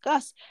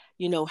discuss,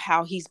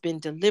 how he's been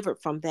delivered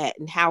from that,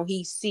 and how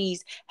he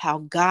sees how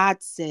God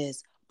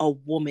says a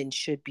woman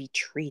should be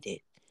treated,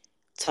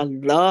 to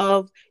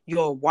love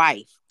your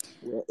wife,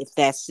 if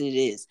that's it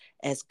is,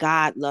 as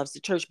God loves the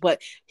church.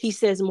 But he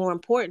says, more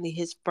importantly,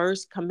 his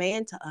first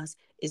command to us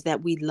is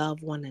that we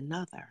love one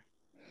another.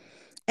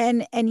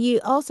 And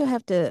you also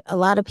have to, a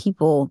lot of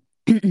people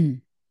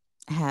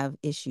have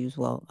issues.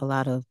 Well, a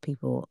lot of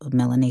people of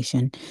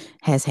melanation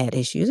has had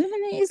issues and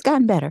it's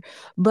gotten better.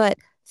 But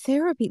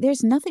therapy,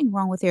 there's nothing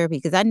wrong with therapy,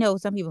 because I know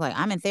some people like,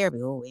 I'm in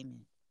therapy. Oh, wait a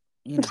minute.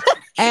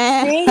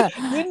 And See,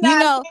 you're you not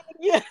know,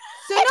 being, you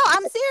so no,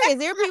 I'm serious.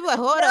 There are people like,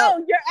 hold up.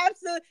 no, you're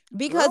absolutely,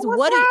 Because girl, what's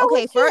what are you, wrong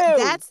okay, with for you?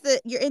 that's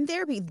you're in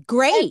therapy. And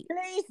Great.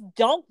 please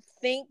don't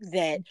think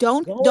that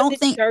going Don't to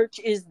think church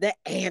is the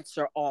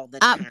answer all the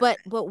time. but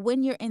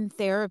when you're in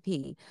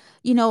therapy,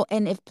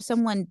 and if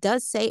someone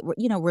does say,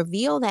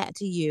 reveal that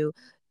to you,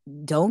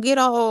 don't get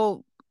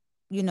all,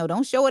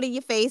 don't show it in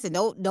your face, and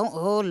don't,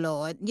 oh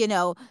Lord,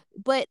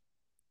 but,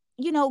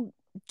 you know,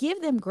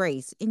 give them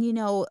grace, and,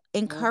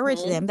 encourage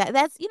Mm-hmm. them.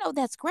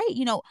 That's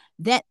great.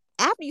 That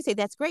after you say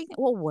that's great,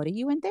 well, what are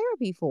you in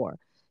therapy for?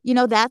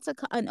 That's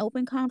an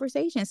open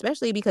conversation,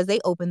 especially because they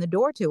open the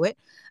door to it.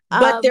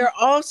 But they're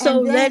also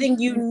And then letting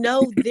you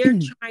know they're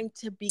trying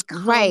to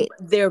become right.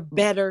 their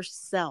better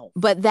self.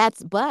 But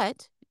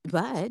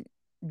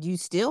you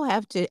still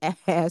have to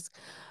ask,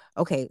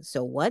 okay,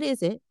 so what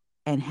is it?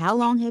 And how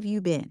long have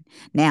you been?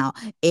 Now,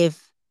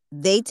 if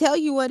they tell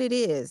you what it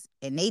is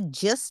and they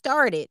just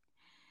started,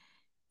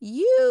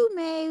 you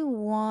may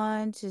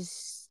want to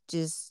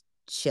just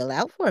chill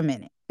out for a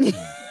minute. Well,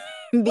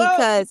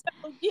 Because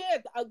yeah,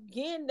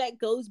 again, that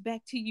goes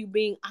back to you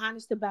being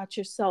honest about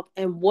yourself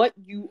and what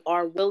you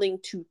are willing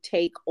to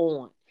take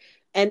on.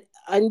 And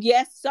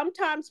yes,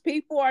 sometimes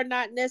people are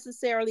not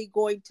necessarily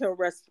going to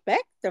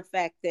respect the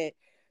fact that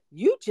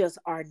you just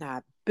are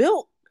not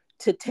built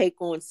to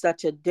take on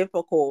such a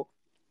difficult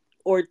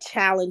or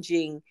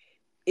challenging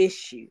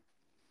issue.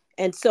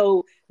 And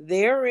so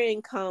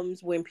therein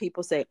comes when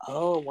people say,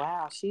 oh,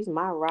 wow, she's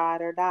my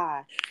ride or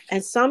die.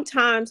 And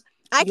sometimes,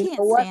 I you know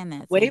can't what? stand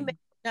that Wait a minute.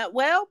 saying.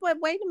 Well, but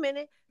wait a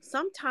minute.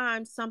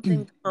 Sometimes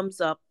something comes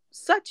up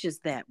such as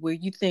that where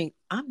you think,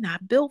 I'm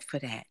not built for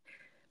that.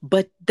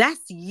 But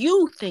that's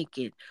you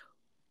thinking,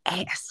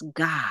 ask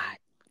God,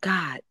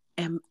 God,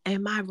 am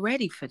I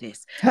ready for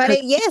this? Because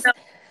Honey, yes.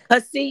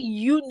 see,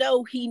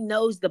 he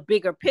knows the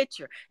bigger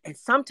picture. And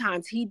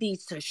sometimes he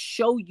needs to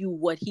show you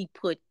what he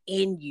put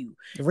in you.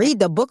 Read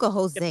the book of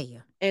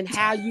Hosea. And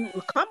how you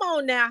come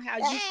on now, how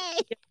you can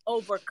Hey. get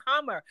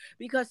overcomer.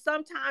 Because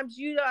sometimes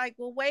you're like,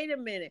 well, wait a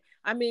minute.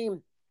 I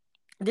mean,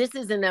 this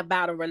isn't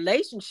about a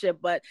relationship,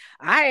 but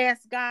I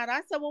asked God,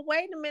 I said, well,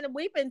 wait a minute,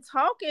 we've been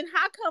talking.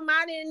 How come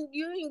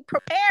you didn't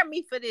prepare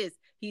me for this?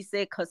 He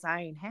said, because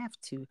I ain't have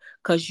to,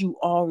 because you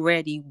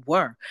already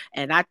were.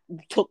 And I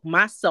took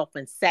myself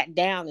and sat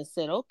down and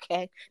said,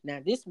 okay, now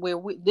this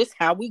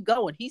how we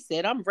go. And he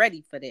said, I'm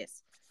ready for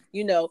this.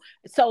 You know,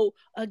 so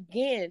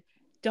again,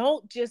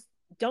 don't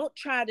don't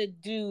try to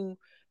do,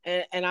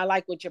 and I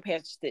like what your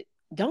pastor said,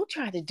 don't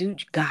try to do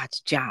God's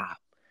job.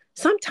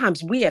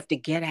 Sometimes we have to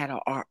get out of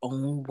our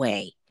own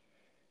way.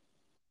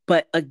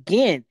 But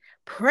again,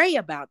 pray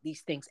about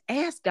these things.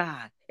 Ask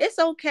God. It's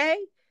okay.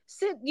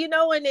 Sit,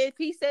 and if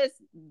he says,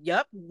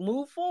 yep,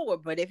 move forward.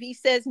 But if he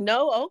says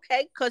no,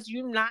 okay, because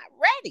you're not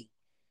ready.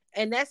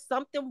 And that's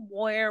something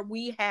where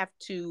we have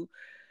to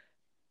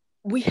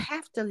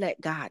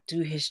let God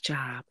do his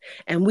job,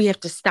 and we have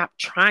to stop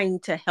trying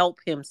to help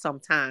him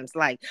sometimes.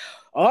 Like,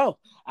 oh,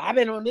 I've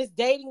been on this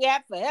dating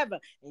app forever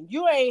and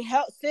you ain't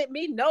sent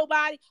me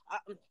nobody.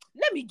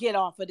 Let me get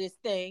off of this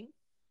thing.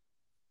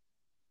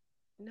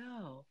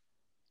 No,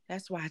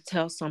 that's why I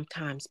tell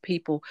sometimes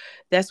people,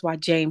 that's why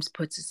James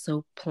puts it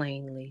so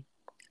plainly.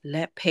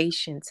 Let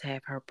patience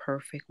have her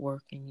perfect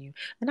work in you.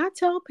 And I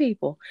tell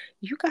people,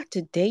 you got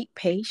to date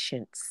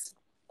patience.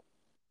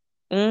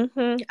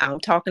 I'm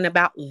talking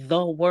about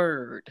the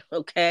word,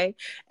 okay?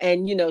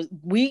 And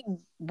we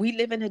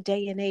live in a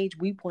day and age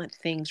we want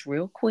things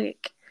real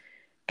quick,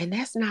 and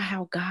that's not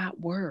how God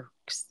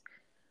works.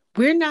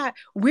 We're not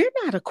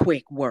a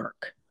quick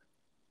work.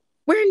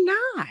 We're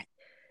not.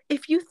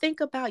 If you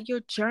think about your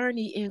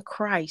journey in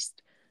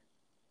Christ,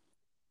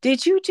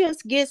 did you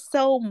just get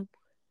so,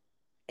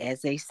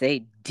 as they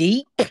say,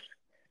 deep?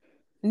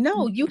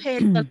 No, you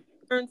had to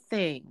learn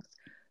things.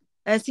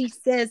 As he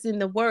says in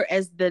the word,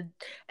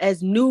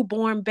 as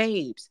newborn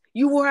babes.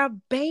 You were a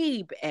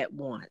babe at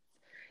once.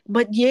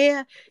 But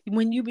yeah,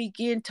 when you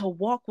begin to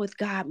walk with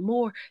God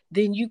more,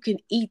 then you can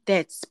eat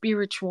that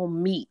spiritual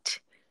meat.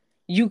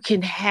 You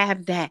can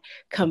have that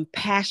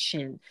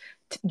compassion.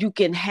 You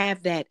can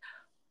have that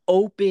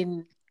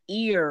open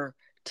ear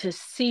to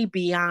see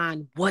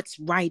beyond what's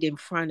right in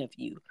front of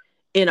you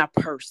in a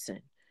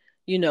person.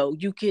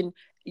 You can,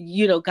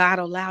 God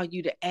allow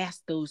you to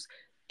ask those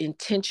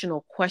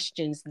intentional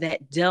questions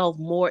that delve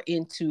more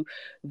into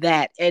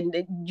that. And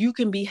you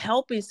can be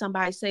helping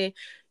somebody saying,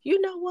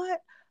 you know what?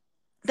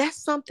 That's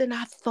something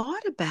I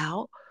thought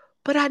about,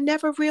 but I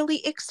never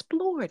really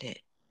explored it.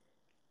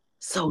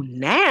 So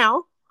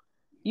now,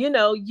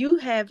 you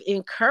have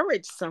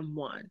encouraged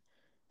someone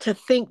to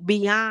think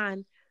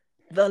beyond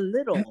the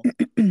little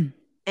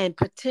and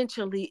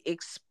potentially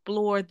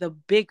explore the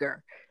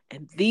bigger.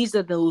 And these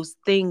are those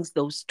things,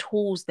 those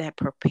tools that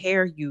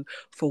prepare you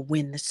for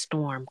when the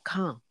storm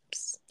comes.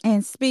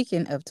 And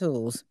speaking of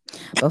tools,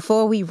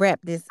 before we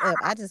wrap this up,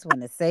 I just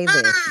want to say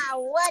this.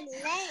 What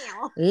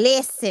now?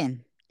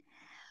 Listen,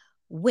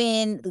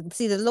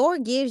 the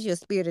Lord gives you a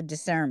spirit of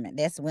discernment.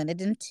 That's one of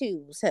them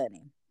tools,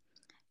 honey.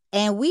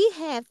 And we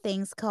have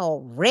things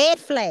called red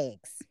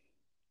flags.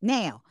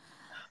 Now,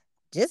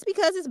 just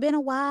because it's been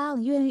a while,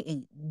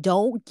 you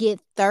don't get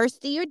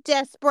thirsty or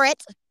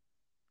desperate.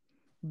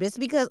 Just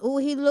because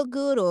he looked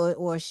good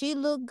or she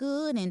looked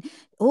good, and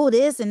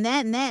this and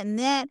that and that and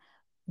that.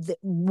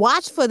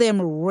 Watch for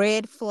them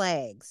red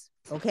flags.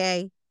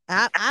 Okay,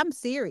 I'm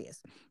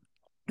serious.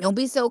 Don't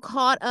be so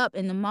caught up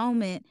in the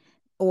moment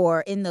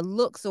or in the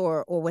looks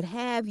or what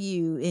have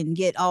you, and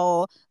get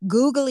all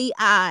googly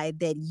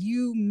eyed that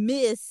you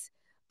miss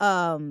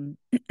um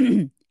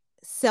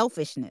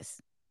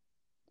selfishness,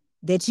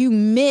 that you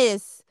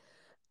miss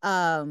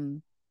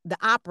the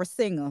opera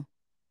singer.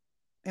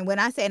 And when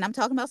I say, and I'm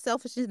talking about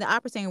selfishness, the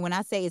opera singer, when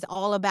I say it's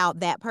all about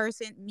that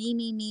person, me,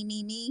 me, me,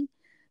 me, me,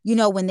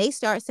 when they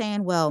start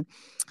saying, well,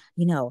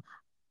 you know,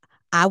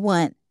 I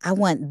want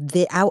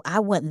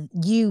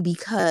you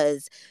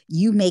because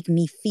you make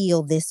me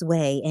feel this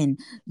way, and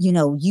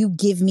you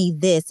give me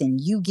this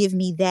and you give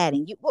me that,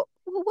 and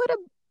what a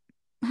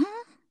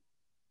huh?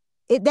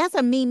 That's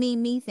a me, me,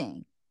 me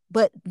thing.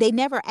 But they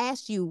never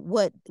ask you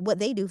what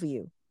they do for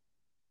you.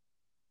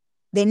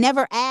 They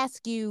never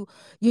ask you,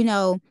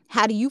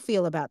 how do you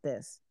feel about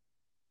this?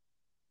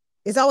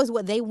 It's always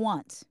what they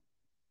want,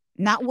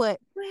 not what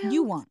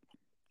you Well, want.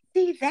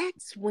 see,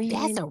 that's That's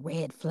when, a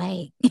red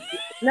flag.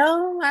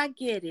 no, I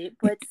get it.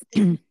 But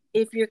see,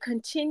 if you're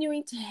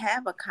continuing to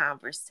have a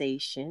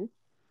conversation,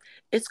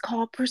 it's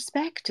called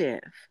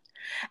perspective.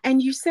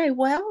 And you say,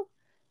 well,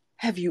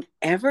 have you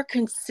ever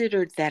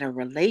considered that a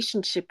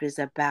relationship is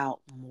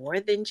about more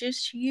than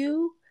just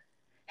you?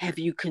 Have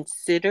you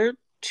considered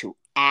to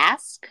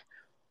ask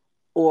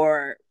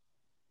or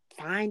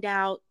find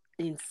out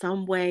in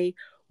some way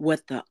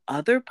what the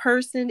other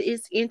person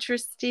is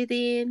interested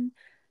in,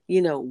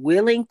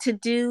 willing to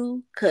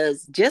do?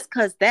 Because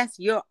that's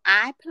your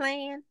I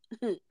plan.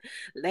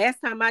 Last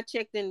time I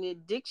checked in the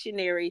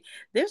dictionary,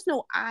 there's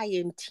no I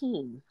in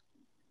team.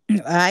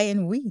 I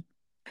and we.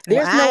 Or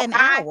There's I no and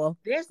I. our,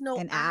 There's no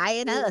and I I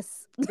and in.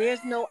 us.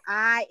 There's no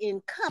I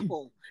in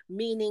couple,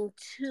 meaning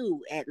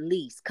two at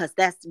least, because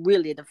that's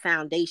really the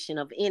foundation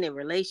of any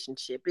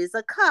relationship is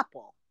a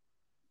couple.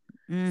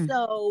 Mm.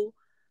 So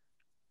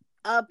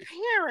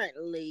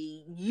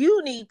apparently,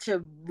 you need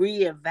to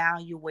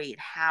reevaluate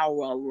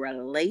how a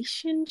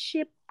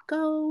relationship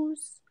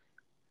goes.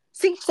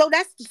 See, so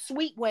that's the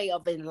sweet way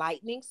of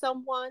enlightening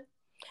someone.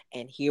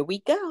 And here we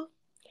go.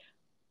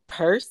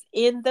 Purse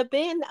in the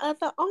bend of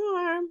the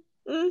arm.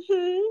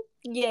 Mm-hmm.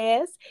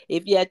 Yes.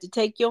 If you had to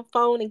take your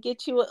phone and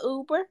get you an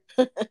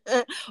Uber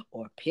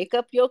or pick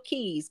up your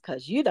keys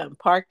because you done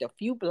parked a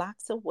few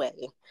blocks away.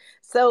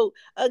 So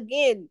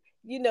again,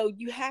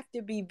 you have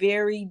to be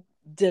very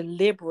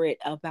deliberate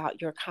about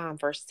your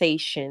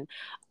conversation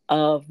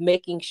of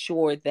making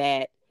sure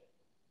that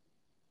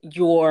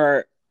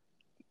you're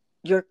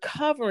you're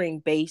covering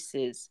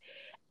bases.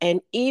 And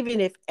even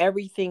if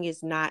everything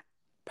is not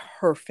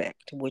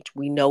perfect, which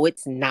we know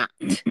it's not,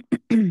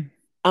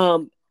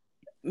 um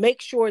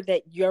make sure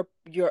that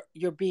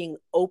you're being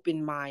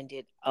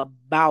open-minded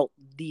about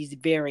these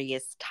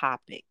various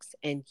topics.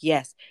 And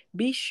yes,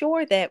 be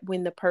sure that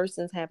when the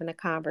person's having a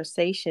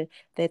conversation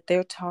that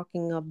they're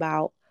talking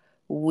about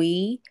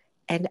we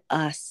and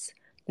us,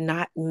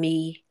 not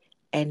me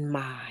and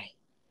my,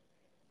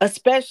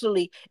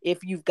 especially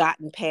if you've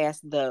gotten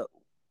past the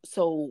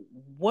so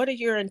what are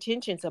your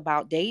intentions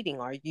about dating?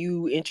 Are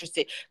you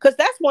interested? Because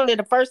that's one of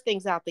the first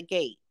things out the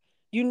gate.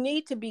 You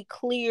need to be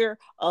clear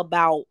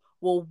about,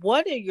 well,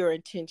 what are your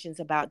intentions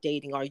about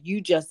dating? Are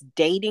you just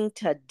dating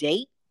to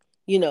date?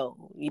 You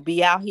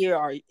be out here,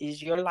 or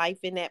is your life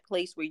in that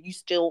place where you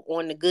still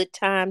on the good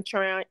time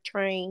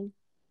train?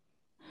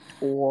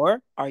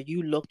 Or are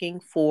you looking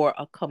for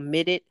a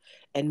committed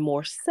and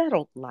more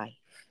settled life?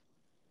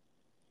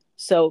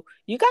 So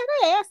you got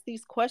to ask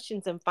these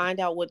questions and find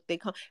out what they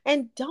come.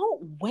 And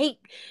don't wait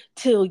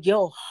till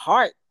your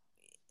heart,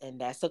 and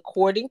that's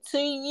according to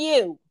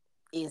you,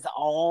 is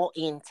all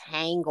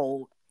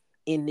entangled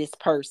in this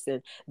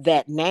person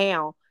that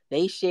now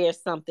they share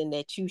something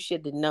that you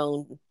should have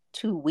known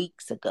 2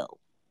 weeks ago.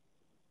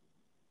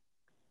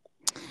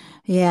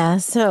 Yeah.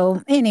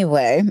 So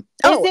anyway, Is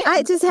oh, it?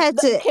 I just had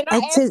to. Can I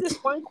I ask this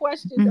just. one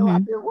question though? Hmm.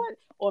 I've been one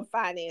on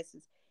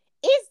finances.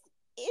 Is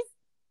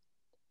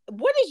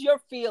what is your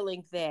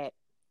feeling that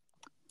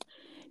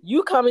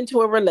you come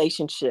into a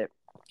relationship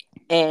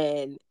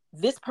and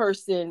this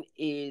person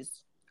is,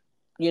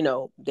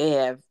 they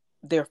have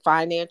their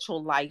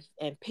financial life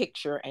and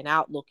picture and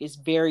outlook is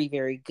very,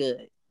 very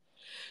good.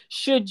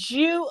 Should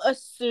you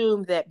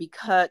assume that,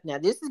 because now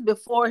this is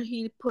before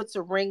he puts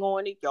a ring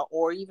on it, y'all,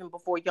 or even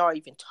before y'all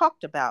even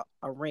talked about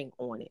a ring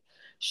on it,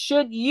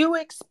 should you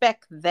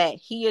expect that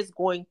he is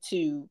going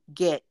to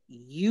get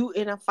you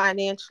in a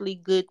financially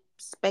good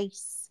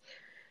space?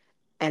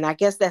 And I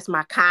guess that's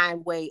my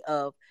kind way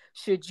of,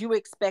 should you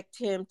expect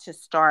him to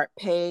start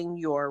paying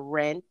your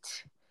rent,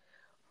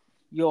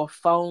 your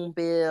phone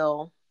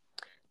bill,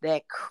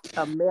 that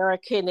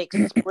American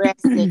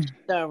Express that you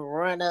done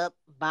run up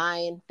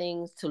buying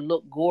things to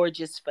look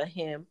gorgeous for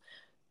him?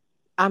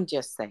 I'm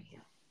just saying.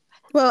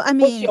 Well, I What's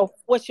mean, your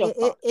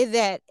thought?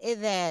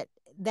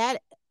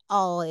 that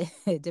all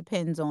it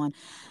depends on,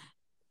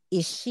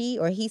 is she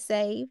or he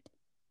saved?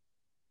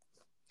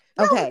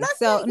 No, Okay, let's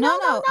so say no, no,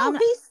 no, no, no.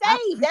 He's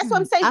saved. That's what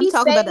I'm saying. I'm He's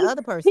talking about the saved.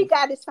 other He person.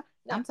 got his.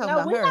 No, I'm talking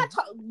no, about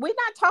her. we're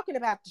not talking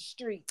about the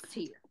streets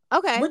here.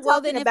 Okay, We're well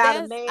talking then, if about a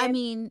that's, I man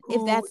mean, if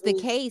who that's the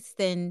is. case,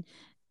 then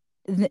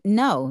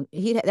no,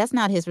 that's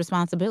not his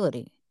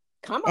responsibility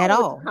Come at on with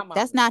the all. come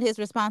That's on. not his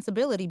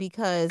responsibility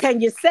because, Can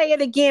you say it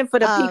again for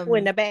the people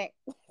in um, the back?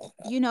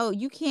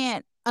 you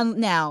can't,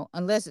 now,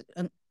 unless,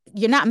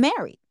 you're not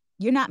married.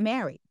 You're not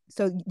married,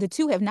 so the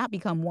two have not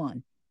become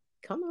one.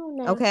 Come on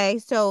now. Okay,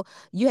 so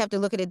you have to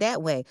look at it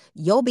that way.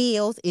 Your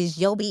bills is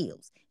your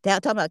bills.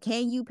 That talking about,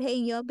 can you pay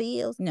your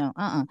bills? No,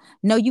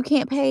 no, you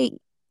can't pay.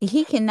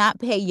 He cannot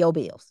pay your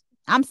bills.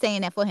 I'm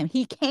saying that for him.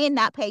 He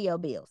cannot pay your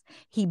bills.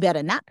 He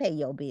better not pay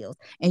your bills,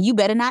 and you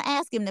better not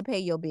ask him to pay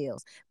your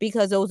bills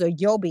because those are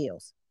your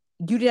bills.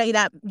 You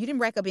didn't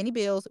rack up any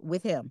bills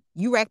with him.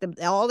 You racked up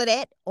all of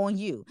that on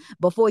you.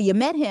 Before you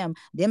met him,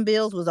 them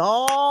bills was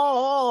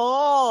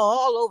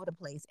all over the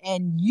place,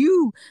 and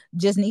you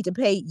just need to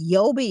pay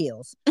your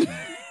bills.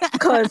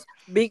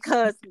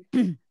 Because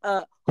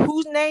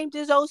whose name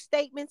does those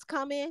statements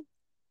come in?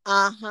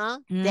 Uh-huh.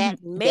 Hmm. That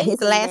That his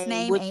maiden last name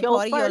name with ain't your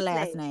part of your first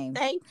last name. name.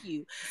 Thank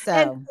you.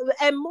 And So,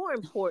 and more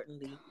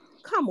importantly,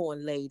 come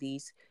on,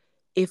 ladies.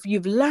 If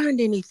you've learned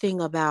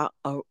anything about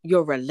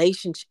your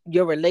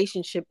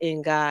relationship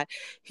in God,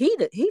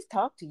 he's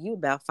talked to you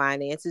about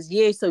finances.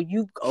 Yeah, so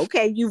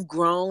you've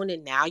grown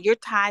and now you're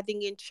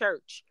tithing in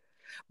church.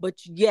 But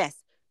yes,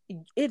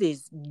 it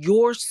is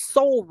your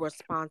sole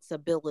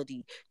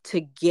responsibility to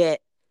get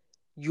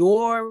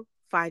your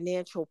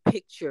financial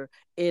picture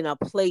in a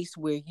place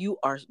where you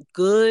are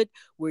good,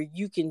 where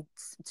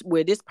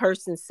this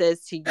person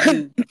says to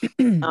you,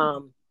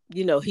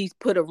 he's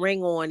put a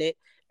ring on it,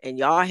 and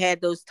y'all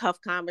had those tough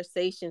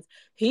conversations,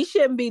 he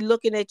shouldn't be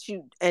looking at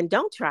you. And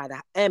don't try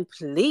to, and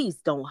please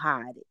don't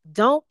hide it.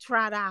 Don't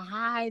try to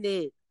hide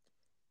it.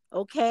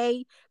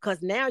 Okay?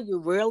 Because now you're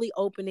really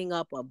opening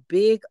up a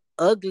big,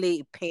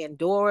 ugly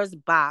Pandora's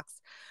box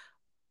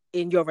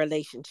in your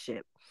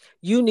relationship.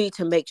 You need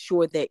to make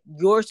sure that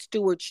your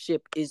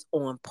stewardship is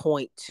on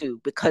point too,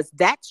 because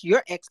that's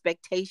your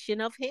expectation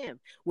of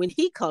him when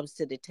he comes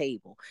to the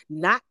table.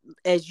 Not,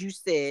 as you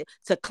said,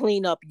 to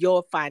clean up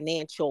your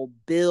financial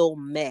bill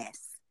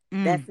mess.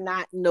 Mm. That's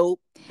not,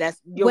 nope.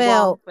 That's, you're wrong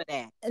Well, for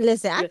that.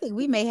 listen, I You, think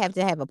we may have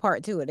to have a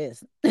part two of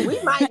this. we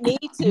might need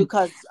to,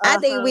 because I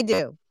think we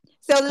do.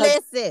 So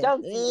because listen,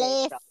 don't do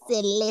that,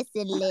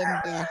 y'all.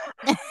 Linda.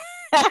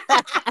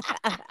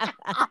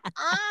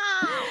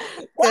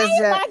 Why Because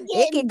am I it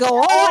getting can go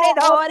on and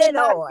all up on in and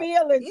my on.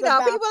 feelings You know,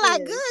 about people like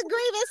this? good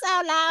grief, it's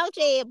so loud,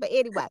 yeah. But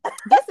anyway,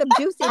 get some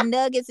juicy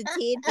nuggets and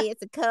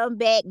tidbits and come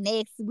back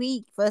next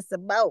week for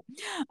some more.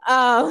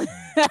 Um,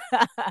 but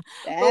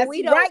That's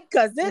we don't. right,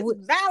 because it's We,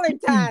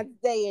 Valentine's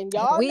Day and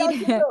y'all know we,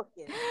 you're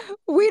looking.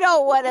 we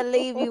don't want to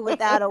leave you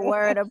without a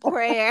word of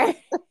prayer.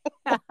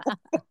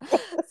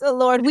 So,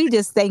 Lord, we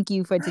just thank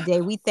you for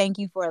today. We thank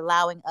you for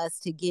allowing us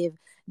to give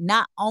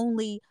not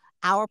only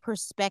our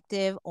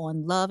perspective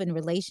on love and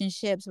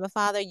relationships, but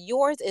Father,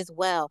 yours as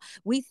well.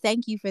 We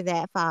thank you for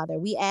that, Father.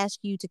 We ask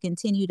you to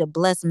continue to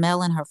bless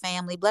Mel and her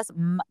family, bless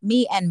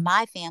me and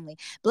my family,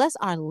 bless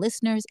our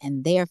listeners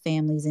and their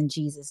families in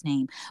Jesus'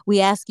 name.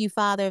 We ask you,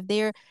 Father, if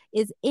there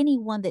is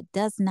anyone that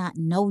does not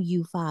know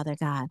you, Father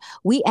God,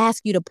 we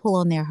ask you to pull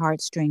on their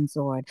heartstrings,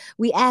 Lord.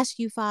 We ask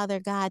you, Father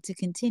God, to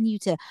continue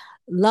to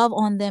love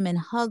on them and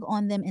hug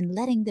on them and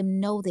letting them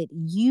know that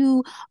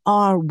you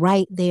are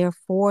right there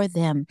for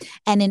them.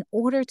 And in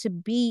order to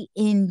be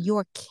in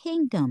your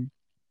kingdom,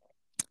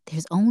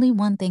 there's only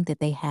one thing that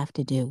they have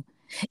to do.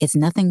 It's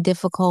nothing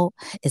difficult.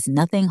 It's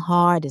nothing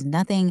hard. It's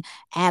nothing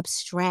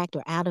abstract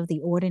or out of the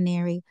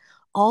ordinary.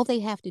 All they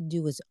have to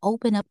do is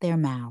open up their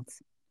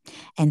mouths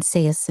and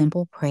say a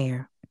simple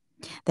prayer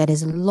that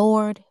is,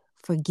 Lord,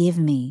 forgive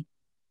me,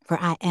 for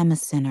I am a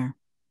sinner.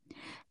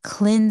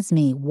 Cleanse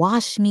me,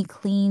 wash me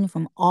clean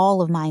from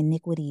all of my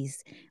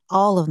iniquities,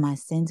 all of my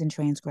sins and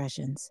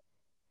transgressions,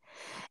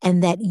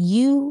 and that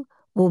you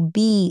will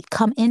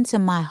come into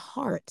my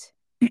heart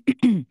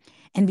and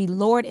be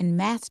Lord and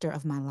Master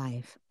of my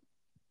life.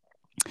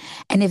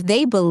 And if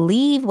they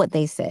believe what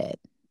they said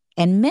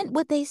and meant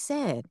what they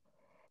said,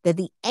 that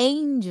the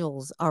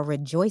angels are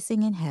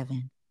rejoicing in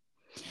heaven.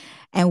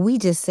 And we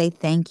just say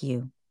thank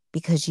you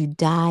because you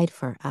died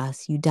for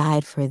us. You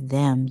died for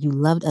them. You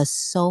loved us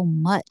so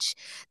much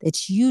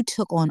that you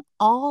took on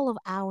all of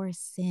our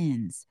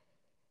sins.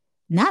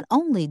 Not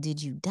only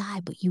did you die,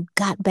 but you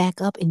got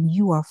back up and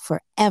you are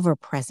forever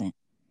present.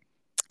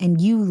 And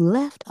you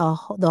left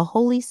the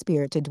Holy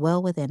Spirit to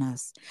dwell within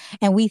us.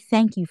 And we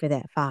thank you for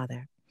that,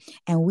 Father.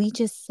 And we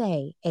just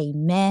say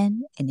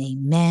amen and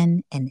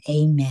amen and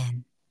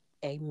amen.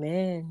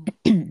 Amen.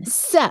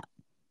 So,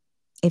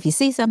 if you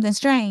see something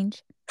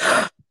strange,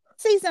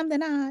 see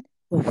something odd,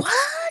 What?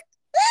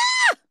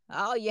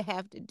 all you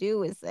have to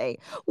do is say,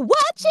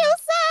 what you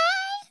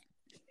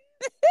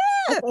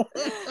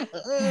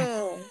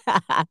say?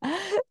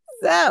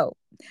 So,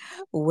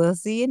 we'll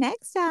see you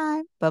next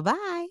time.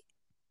 Bye-bye.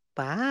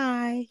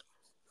 Bye.